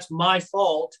and that's my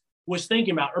fault, was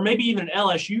thinking about, or maybe even an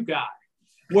LSU guy,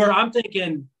 where I'm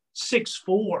thinking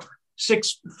 6'4",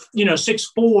 6'4",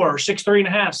 6'3.5",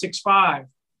 6'5",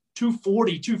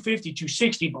 240, 250,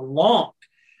 260, but long.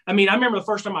 I mean, I remember the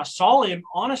first time I saw him,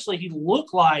 honestly, he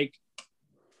looked like,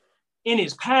 in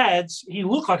his pads, he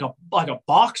looked like a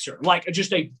boxer, like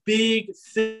just a big,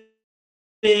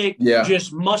 thick,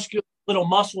 just muscular little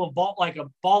muscle of ball, like a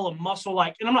ball of muscle.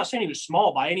 Like, and I'm not saying he was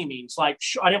small by any means. Like,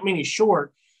 I don't mean he's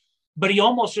short, but he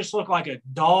almost just looked like a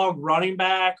dog running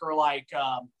back, or like,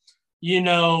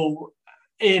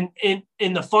 And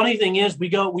the funny thing is,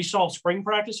 we saw spring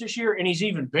practice this year, and he's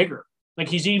even bigger. Like,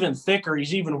 he's even thicker,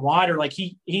 he's even wider. Like,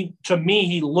 he to me,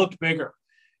 he looked bigger.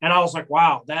 And I was like,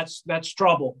 wow, that's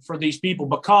trouble for these people,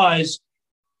 because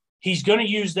he's going to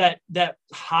use that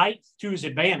height to his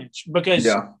advantage, because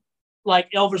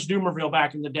like Elvis Dumervil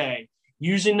back in the day,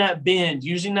 using that bend,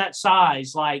 using that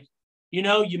size, like, you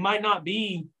might not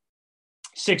be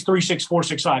 6'3", 6'4",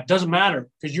 6'5". Doesn't matter,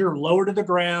 because you're lower to the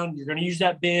ground. You're going to use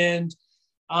that bend.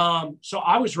 So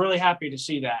I was really happy to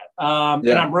see that. And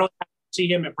I'm really happy to see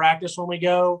him at practice when we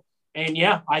go. And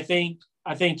I think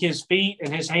his feet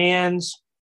and his hands,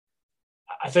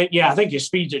 I think his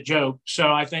speed's a joke.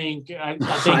 So I think I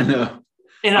know.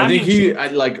 And I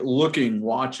think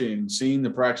watching, seeing the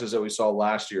practices that we saw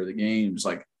last year, the games,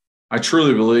 like, I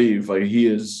truly believe like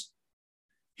he's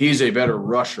a better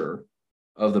rusher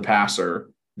of the passer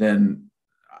than,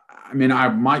 I mean, I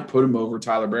might put him over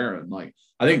Tyler Barron. Like,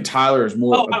 I think Tyler is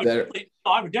more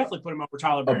I would definitely put him over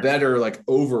Tyler Barron. A better, like,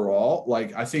 overall.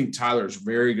 Like, I think Tyler's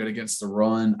very good against the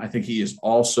run. I think he is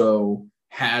also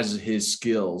has his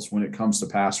skills when it comes to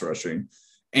pass rushing.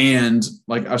 And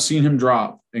like, I've seen him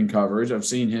drop in coverage. I've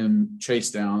seen him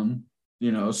chase down,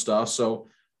 stuff. So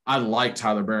I like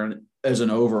Tyler Barron as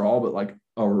an overall, but like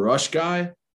a rush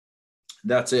guy,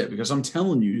 that's it. Because I'm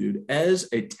telling you, dude, as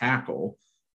a tackle,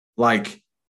 like,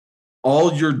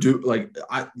 all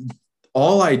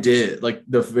I did, like,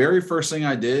 the very first thing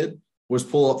I did was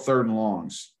pull up 3rd and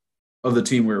longs of the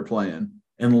team we were playing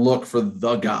and look for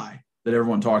the guy that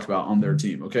everyone talked about on their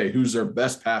team. Okay, who's their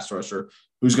best pass rusher?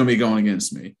 Who's going to be going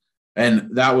against me?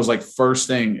 And that was like first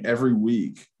thing every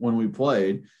week when we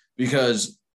played,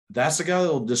 because that's the guy that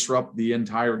will disrupt the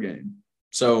entire game.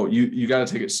 So you got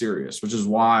to take it serious, which is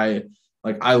why,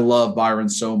 like, I love Byron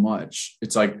so much.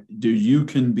 It's like, dude, you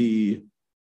can be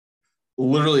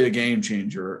literally a game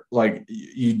changer. Like,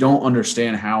 you don't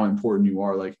understand how important you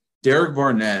are. Like, Derek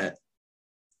Barnett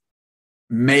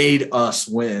made us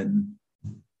win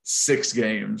 6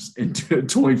 games in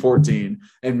 2014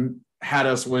 and had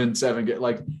us win 7 games.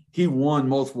 Like, he won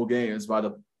multiple games by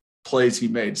the plays he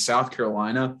made. South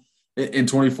Carolina in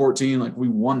 2014, like, we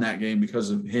won that game because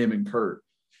of him and Kurt.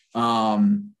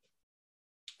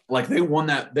 like they won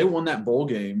that bowl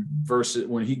game versus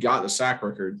when he got the sack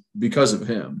record because of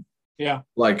him. Yeah.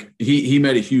 Like he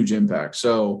made a huge impact.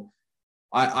 So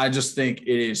I just think it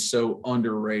is so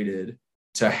underrated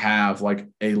to have like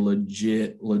a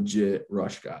legit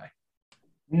rush guy.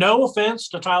 No offense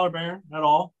to Tyler Barron at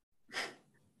all.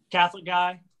 Catholic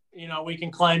guy, we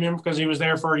can claim him because he was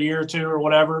there for a year or two or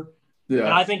whatever. Yeah.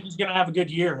 And I think he's going to have a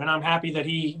good year, and I'm happy that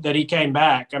he came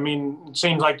back. I mean, it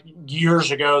seems like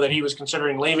years ago that he was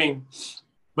considering leaving,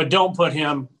 but don't put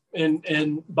him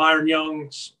in Byron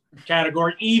Young's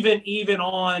category, even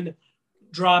on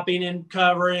dropping in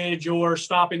coverage or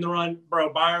stopping the run.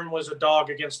 Bro, Byron was a dog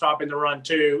against stopping the run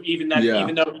too, even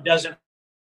though he doesn't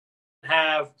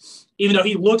have – even though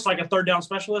he looks like a third down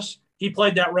specialist, he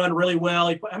played that run really well.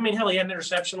 He had an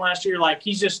interception last year. Like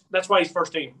that's why he's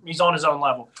first team. He's on his own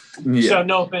level. Yeah. So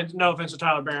no offense to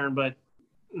Tyler Barron, but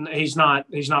he's not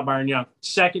Byron Young.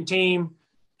 Second team,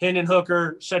 Hendon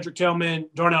Hooker, Cedric Tillman,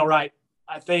 Darnell Wright.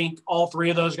 I think all three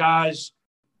of those guys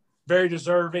very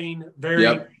deserving. We're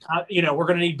going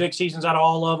to need big seasons out of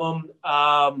all of them.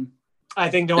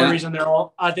 I think the only reason they're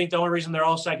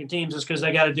all second teams is because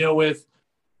they got to deal with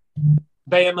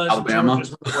Alabama.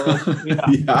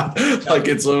 Yeah. Like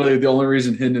it's literally the only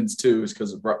reason Hendon's 2 is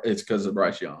because of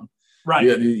Bryce Young. Right.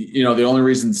 Yeah, the only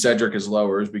reason Cedric is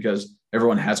lower is because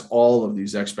everyone has all of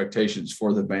these expectations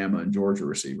for the Bama and Georgia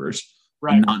receivers,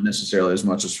 right? Not necessarily as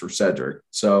much as for Cedric.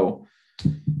 So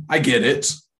I get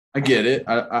it.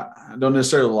 I don't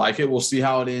necessarily like it. We'll see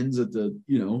how it ends at the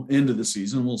end of the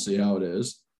season. We'll see how it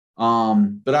is.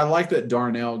 But I like that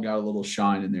Darnell got a little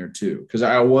shine in there too, because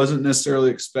I wasn't necessarily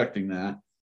expecting that,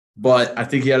 but I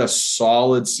think he had a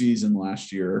solid season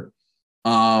last year.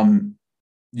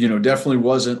 Definitely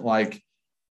wasn't like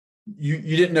you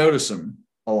didn't notice him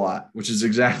a lot, which is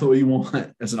exactly what you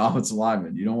want as an offensive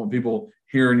lineman. You don't want people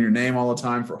hearing your name all the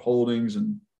time for holdings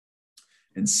and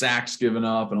sacks given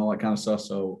up and all that kind of stuff.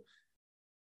 So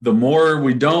the more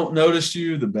we don't notice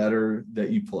you, the better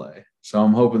that you play. So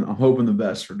I'm hoping the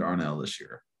best for Darnell this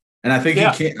year. And I think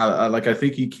he can I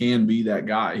think he can be that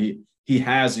guy. He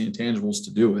has the intangibles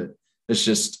to do it. It's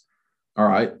just all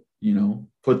right,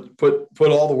 put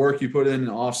all the work you put in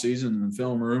the off season in the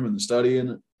film room and the study in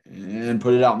it and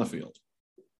put it out in the field.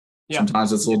 Yeah.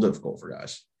 Sometimes it's a little difficult for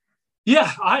guys.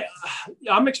 Yeah,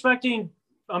 I'm expecting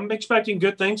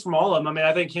good things from all of them. I mean,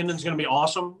 I think Hendon's going to be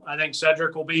awesome. I think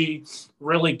Cedric will be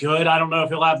really good. I don't know if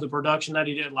he'll have the production that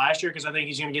he did last year because I think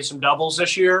he's going to get some doubles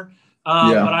this year.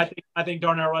 But I think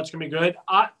Darnell Wright's going to be good.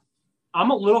 I'm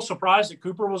a little surprised that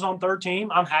Cooper was on third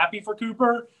team. I'm happy for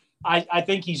Cooper. I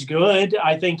think he's good.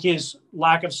 I think his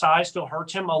lack of size still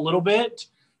hurts him a little bit.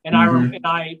 And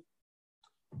I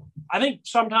think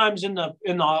sometimes in the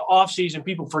offseason,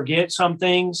 people forget some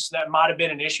things that might have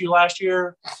been an issue last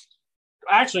year.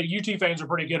 Actually, UT fans are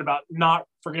pretty good about not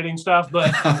forgetting stuff,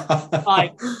 but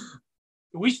like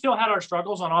we still had our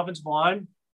struggles on offensive line.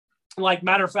 Like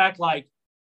matter of fact, like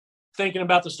thinking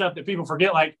about the stuff that people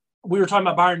forget, like we were talking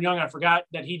about Byron Young. I forgot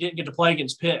that he didn't get to play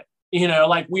against Pitt.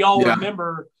 Like we all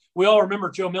remember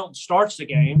Joe Milton starts the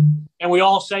game, and we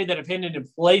all say that if Hendon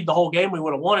had played the whole game, we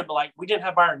would have won it. But like we didn't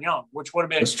have Byron Young, which would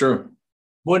have been that's true.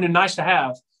 Wouldn't have been nice to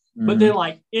have. But then,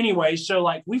 anyway, so,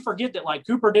 we forget that,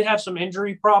 Cooper did have some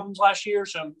injury problems last year,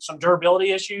 some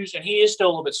durability issues, and he is still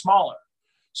a little bit smaller.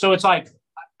 So it's I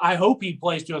hope he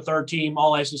plays to a third team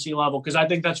all-SEC level because I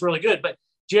think that's really good. But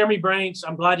Jeremy Branks,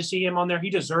 I'm glad to see him on there. He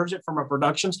deserves it from a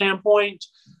production standpoint.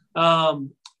 Trayvon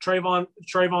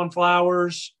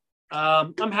Flowers,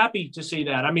 I'm happy to see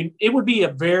that. I mean, it would be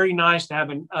very nice to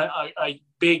have a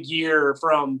big year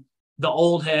from the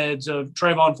old heads of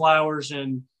Trayvon Flowers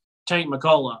and Tank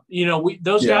McCullough.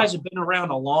 Those guys have been around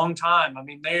a long time. I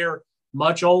mean, they're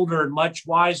much older and much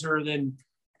wiser than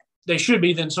they should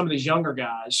be than some of these younger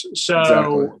guys.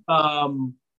 So,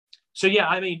 exactly.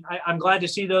 I mean, I'm glad to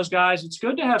see those guys. It's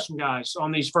good to have some guys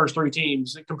on these first three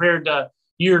teams compared to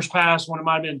years past when it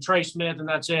might have been Trey Smith and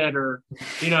that's it, or,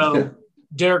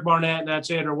 Derek Barnett and that's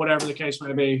it, or whatever the case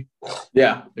may be.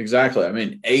 Yeah, exactly. I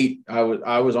mean, 8, I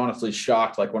was honestly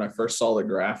shocked. Like when I first saw the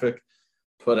graphic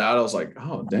put out, I was like,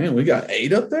 oh, damn, we got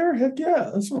 8 up there? Heck yeah,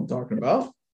 that's what I'm talking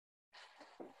about.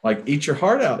 Like, eat your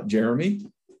heart out, Jeremy.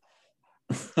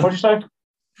 What'd you say?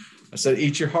 I said,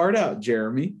 eat your heart out,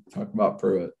 Jeremy. Talk about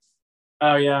Pruitt.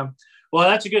 Oh, yeah. Well,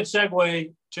 that's a good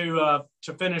segue to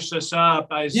finish this up.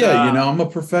 I'm a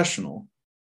professional.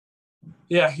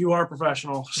 Yeah, you are a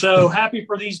professional. So happy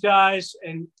for these guys.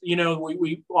 And,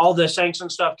 we all the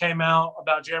sanctions stuff came out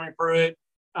about Jeremy Pruitt.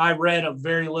 I read a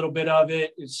very little bit of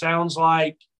it. It sounds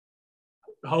like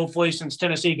hopefully since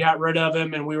Tennessee got rid of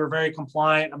him and we were very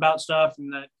compliant about stuff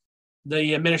and that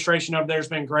The administration over there has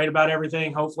been great about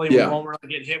everything. Hopefully we won't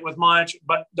really get hit with much.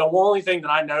 But the only thing that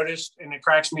I noticed, and it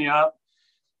cracks me up,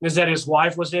 is that his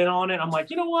wife was in on it. I'm like,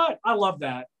 you know what? I love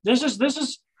that. This is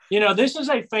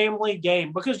a family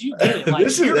game because you get it. Like,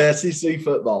 this is SEC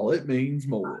football. It means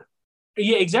more.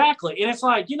 Yeah, exactly. And it's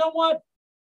like, you know what?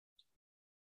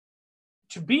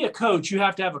 To be a coach, you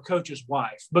have to have a coach's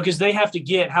wife because they have to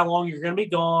get how long you're going to be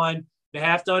gone. They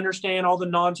have to understand all the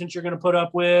nonsense you're going to put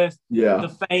up with,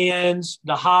 the fans,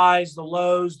 the highs, the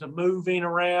lows, the moving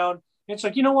around. It's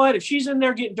like, you know what? If she's in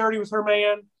there getting dirty with her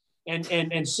man and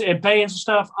paying some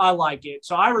stuff, I like it.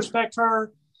 So I respect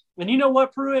her. And you know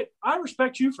what, Pruitt? I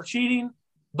respect you for cheating,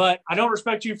 but I don't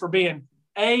respect you for being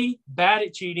A, bad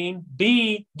at cheating,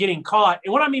 B, getting caught.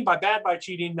 And what I mean by bad by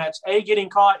cheating, that's A, getting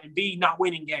caught, and B, not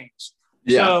winning games.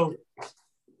 Yeah. So,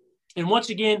 and once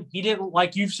again, he didn't,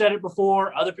 like you've said it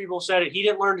before, other people said it, he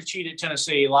didn't learn to cheat at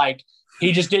Tennessee. Like,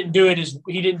 he just didn't do it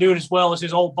as well as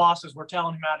his old bosses were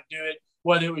telling him how to do it,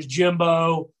 whether it was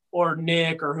Jimbo or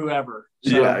Nick or whoever.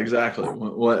 So, yeah, exactly.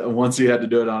 Once he had to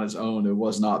do it on his own, it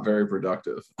was not very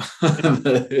productive,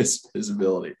 his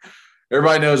ability.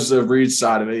 Everybody knows the Reed's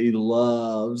side of it. He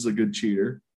loves a good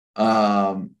cheater.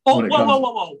 Whoa.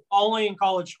 Only in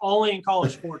college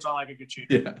sports, I like a good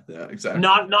cheater. Yeah, exactly.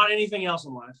 Not anything else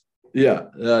in life. Yeah,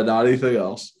 not anything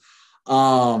else.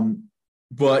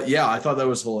 But yeah, I thought that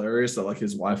was hilarious that like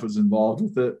his wife was involved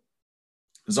with it.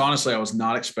 Because honestly, I was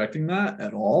not expecting that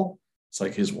at all. It's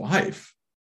like his wife.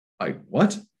 Like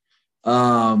what?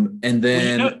 And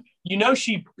then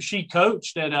she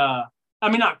coached at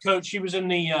not coached. She was in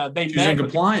the she's in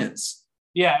compliance.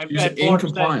 Yeah, she's in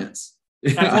compliance.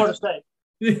 Yeah. At Florida State.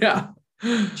 Yeah.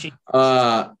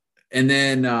 And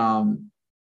then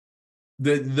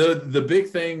the big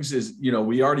things is,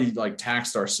 we already like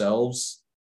taxed ourselves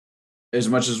as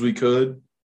much as we could.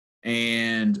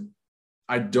 And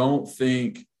I don't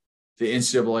think the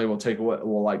NCAA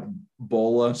will like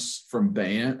bowl us from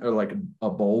ban or like a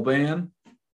bowl ban.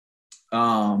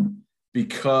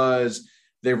 Because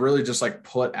they really just like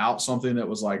put out something that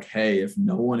was like, hey, if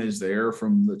no one is there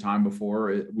from the time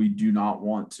before, we do not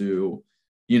want to,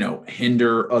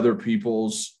 hinder other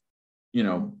people's,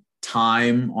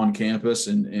 time on campus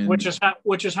and which is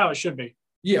how it should be.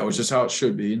 Yeah, which is how it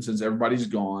should be. And since everybody's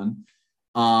gone,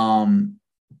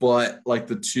 but like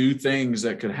the two things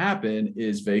that could happen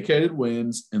is vacated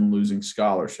wins and losing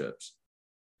scholarships.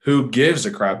 Who gives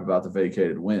a crap about the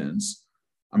vacated wins?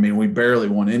 I mean, we barely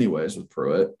won anyways with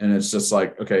Pruitt, and it's just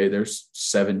like, okay, there's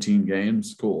 17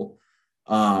 games. Cool.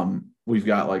 We've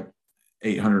got like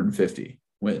 850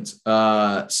 wins.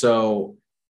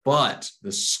 But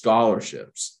the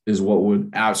scholarships is what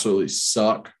would absolutely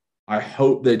suck. I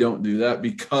hope they don't do that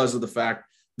because of the fact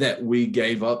that we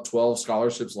gave up 12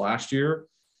 scholarships last year,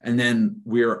 and then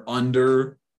we're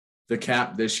under the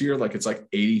cap this year. Like it's like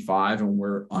 85, and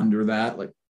we're under that.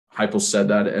 Like Heupel said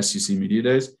that at SEC Media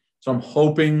Days. So I'm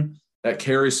hoping that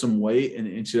carries some weight and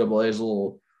NCAA is a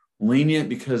little lenient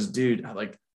because, dude,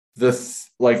 like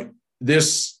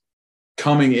this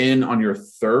coming in on your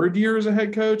third year as a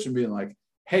head coach and being like,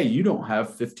 hey, you don't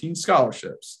have 15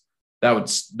 scholarships. That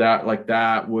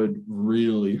would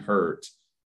really hurt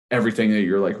everything that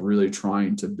you're like really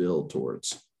trying to build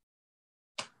towards.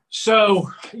 So,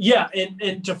 yeah.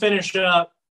 And to finish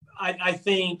up, I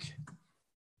think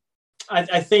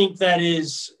that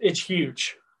it's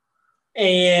huge.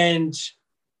 And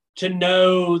to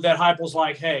know that Heupel's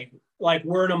like, hey, like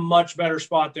we're in a much better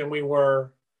spot than we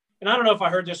were. And I don't know if I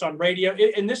heard this on radio,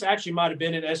 and this actually might have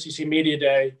been at SEC Media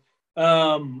Day.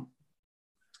 I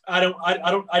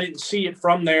didn't see it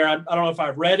from there. I don't know if I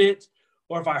read it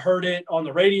or if I heard it on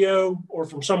the radio or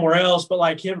from somewhere else, but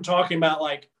like him talking about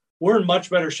like we're in much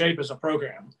better shape as a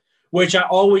program, which I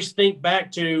always think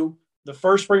back to the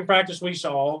first spring practice we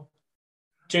saw,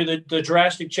 to the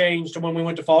drastic change to when we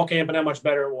went to fall camp and how much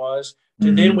better it was,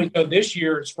 to then we go this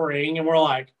year in spring and we're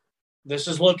like, this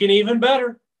is looking even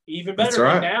better. That's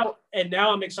right. And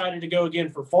now I'm excited to go again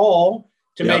for fall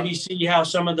to maybe see how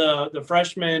some of the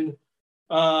freshmen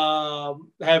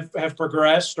have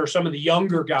progressed, or some of the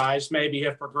younger guys maybe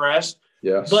have progressed.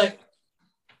 Yes. But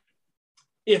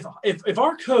if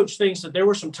our coach thinks that there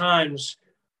were some times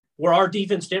where our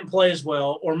defense didn't play as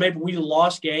well, or maybe we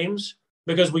lost games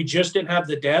because we just didn't have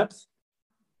the depth,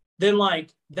 then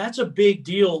like that's a big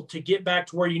deal to get back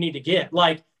to where you need to get.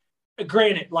 Like,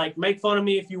 granted, like make fun of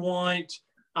me if you want.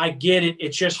 I get it.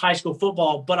 It's just high school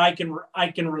football, but I can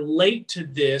relate to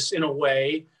this in a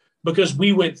way because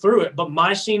we went through it. But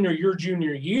my senior year,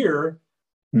 junior year,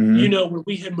 when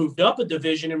we had moved up a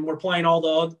division and we're playing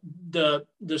all the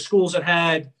schools that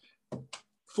had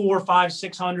 400, 500,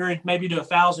 600, maybe to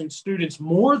 1,000 students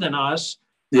more than us.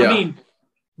 Yeah. I mean,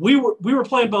 we were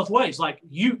playing both ways. Like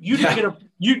you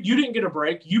didn't get a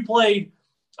break. You played.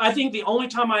 I think the only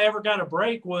time I ever got a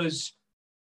break was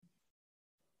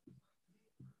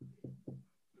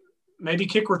maybe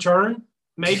kick return,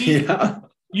 maybe. Yeah.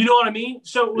 You know what I mean?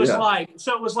 So it was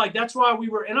like that's why we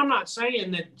were. And I'm not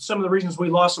saying that some of the reasons we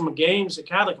lost some games at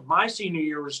Catholic my senior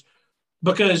year was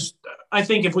because I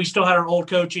think if we still had our old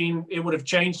coaching, it would have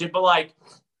changed it. But like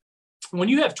when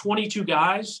you have 22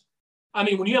 guys, I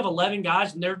mean, when you have 11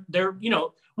 guys and they're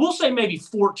we'll say maybe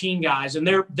 14 guys and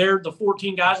they're the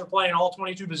 14 guys are playing all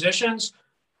 22 positions.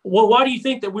 Well, why do you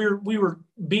think that we were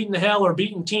beating the hell or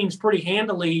beating teams pretty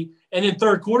handily? And then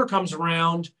third quarter comes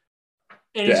around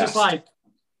and it's just like,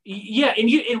 yeah.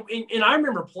 And I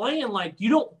remember playing like, you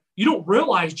don't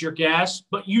realize you're gassed,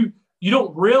 but you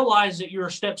don't realize that you're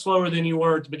a step slower than you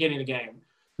were at the beginning of the game.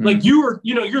 Mm-hmm. Like you're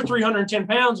 310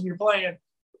 pounds and you're playing,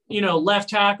 left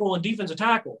tackle and defensive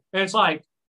tackle. And it's like,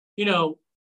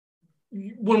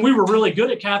 when we were really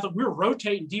good at Catholic, we were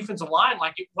rotating defensive line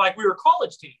like we were a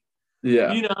college team.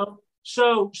 Yeah.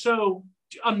 So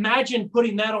imagine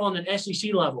putting that on an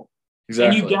SEC level.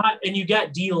 Exactly. And you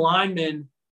got D linemen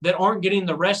that aren't getting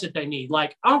the rest that they need.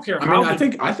 Like, I don't care how I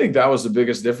think that was the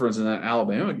biggest difference in that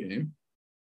Alabama game.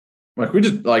 Like we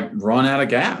just run out of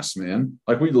gas, man.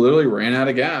 Like we literally ran out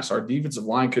of gas. Our defensive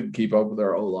line couldn't keep up with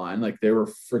our O-line. Like they were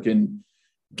freaking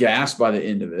gassed by the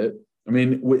end of it. I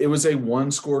mean, it was a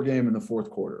 1-score game in the fourth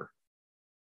quarter.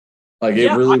 Like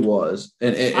it really was.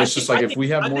 And it's just like if we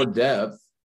have more depth,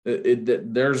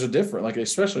 there's a difference, like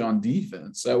especially on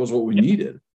defense. That was what we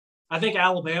needed. I think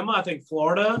Alabama, I think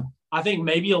Florida, I think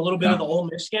maybe a little bit of the Ole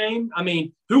Miss game. I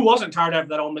mean, who wasn't tired after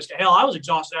that Ole Miss game? Hell, I was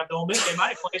exhausted after the Ole Miss game.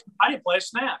 I didn't play a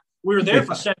snap. We were there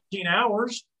for 17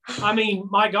 hours. I mean,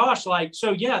 my gosh, I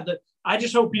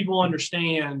just hope people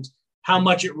understand how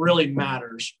much it really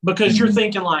matters because you're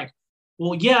thinking like,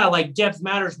 well, yeah, like depth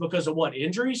matters because of what,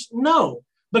 injuries? No,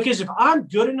 because if I'm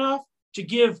good enough to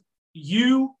give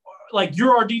you, like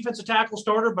you're our defensive tackle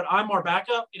starter, but I'm our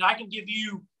backup and I can give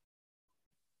you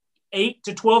 8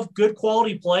 to 12 good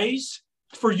quality plays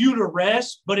for you to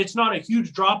rest, but it's not a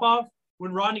huge drop off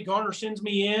when Rodney Garner sends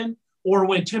me in or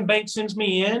when Tim Banks sends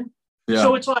me in. Yeah.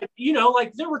 So it's like,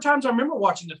 there were times I remember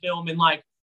watching the film and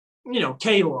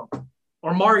Caleb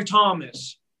or Mari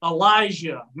Thomas,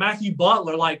 Elijah, Matthew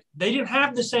Butler, like they didn't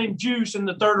have the same juice in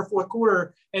the third or fourth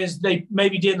quarter as they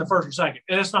maybe did in the first or second.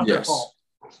 And that's not their fault.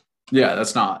 Yeah,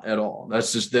 that's not at all.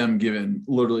 That's just them giving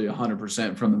literally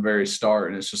 100% from the very start.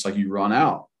 And it's just like you run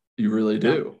out. You really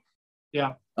do.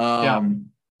 Yeah.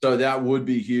 So that would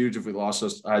be huge if we lost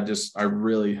us. I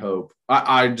really hope.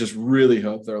 I just really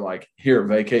hope they're like, here,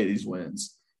 vacate these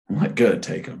wins. I'm like, good,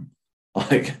 take them.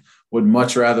 Like, would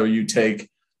much rather you take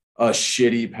a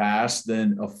shitty pass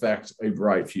than affect a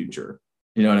bright future.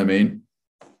 You know what I mean?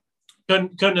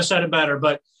 Couldn't have said it better.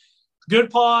 But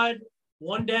good pod.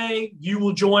 One day you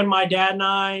will join my dad and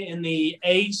I in the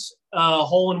Ace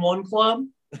hole-in-one club.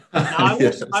 Now,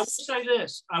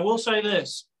 I will say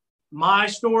this. My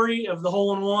story of the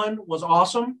hole-in-one was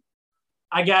awesome.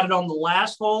 I got it on the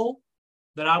last hole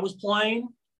that I was playing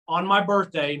on my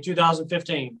birthday in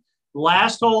 2015.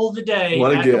 Last hole of the day.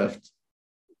 What a gift.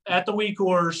 At the Wheat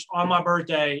Course on my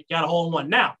birthday, got a hole-in-one.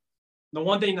 Now, the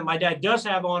one thing that my dad does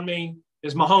have on me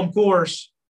is my home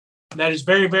course that is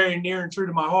very, very near and true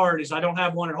to my heart is I don't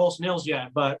have one at Holston Hills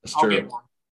yet, but I'll get one.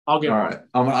 All right.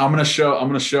 I'm gonna show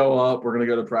up. We're gonna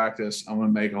go to practice. I'm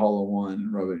gonna make a hole-in-one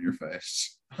and rub it in your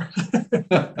face.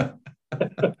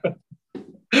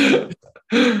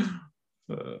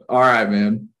 All right,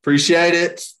 man. Appreciate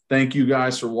it. Thank you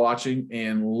guys for watching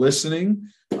and listening.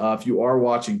 If you are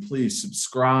watching, please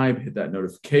subscribe, hit that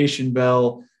notification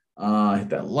bell, hit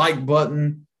that like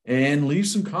button, and leave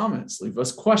some comments. Leave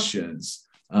us questions.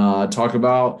 Talk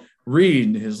about Reed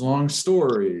and his long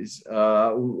stories.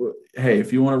 Hey,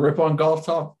 if you want to rip on golf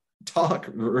talk,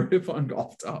 rip on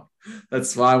golf talk.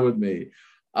 That's fine with me.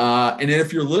 And then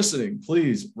if you're listening,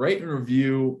 please rate and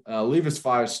review, leave us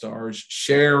 5 stars,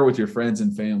 share with your friends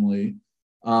and family.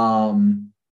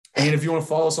 And if you want to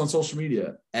follow us on social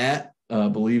media at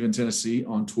Believe in Tennessee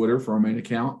on Twitter for our main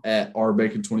account, at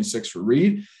rbacon26 for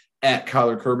Reed, at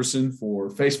Kyler Kerberson for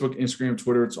Facebook, Instagram,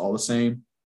 Twitter. It's all the same.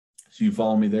 So you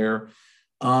follow me there.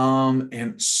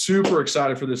 And super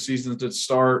excited for this season to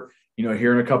start.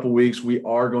 Here in a couple of weeks, we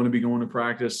are going to be going to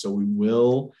practice. So we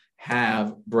will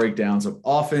have breakdowns of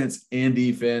offense and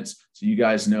defense. So you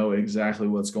guys know exactly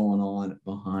what's going on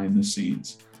behind the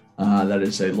scenes. That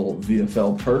is a little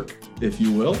VFL perk, if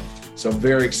you will. So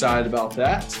very excited about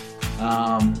that.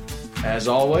 As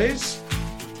always,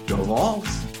 go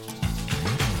Vols.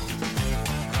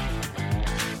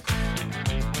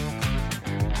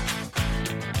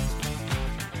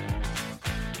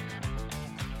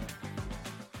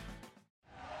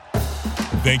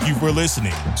 Thank you for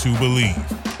listening to Believe.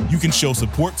 You can show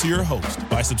support to your host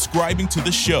by subscribing to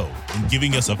the show and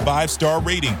giving us a 5-star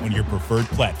rating on your preferred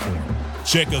platform.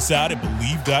 Check us out at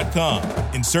Believe.com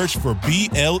and search for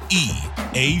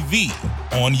BLEAV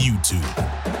on YouTube.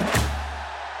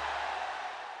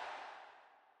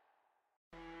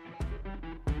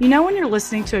 You know when you're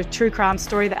listening to a true crime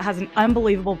story that has an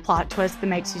unbelievable plot twist that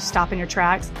makes you stop in your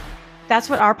tracks?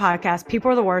 That's what our podcast, People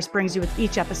Are the Worst, brings you with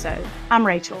each episode. I'm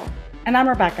Rachel. And I'm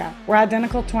Rebecca. We're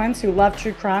identical twins who love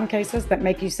true crime cases that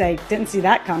make you say, didn't see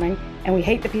that coming, and we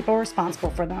hate the people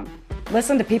responsible for them.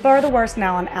 Listen to People Are the Worst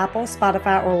now on Apple,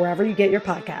 Spotify, or wherever you get your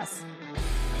podcasts.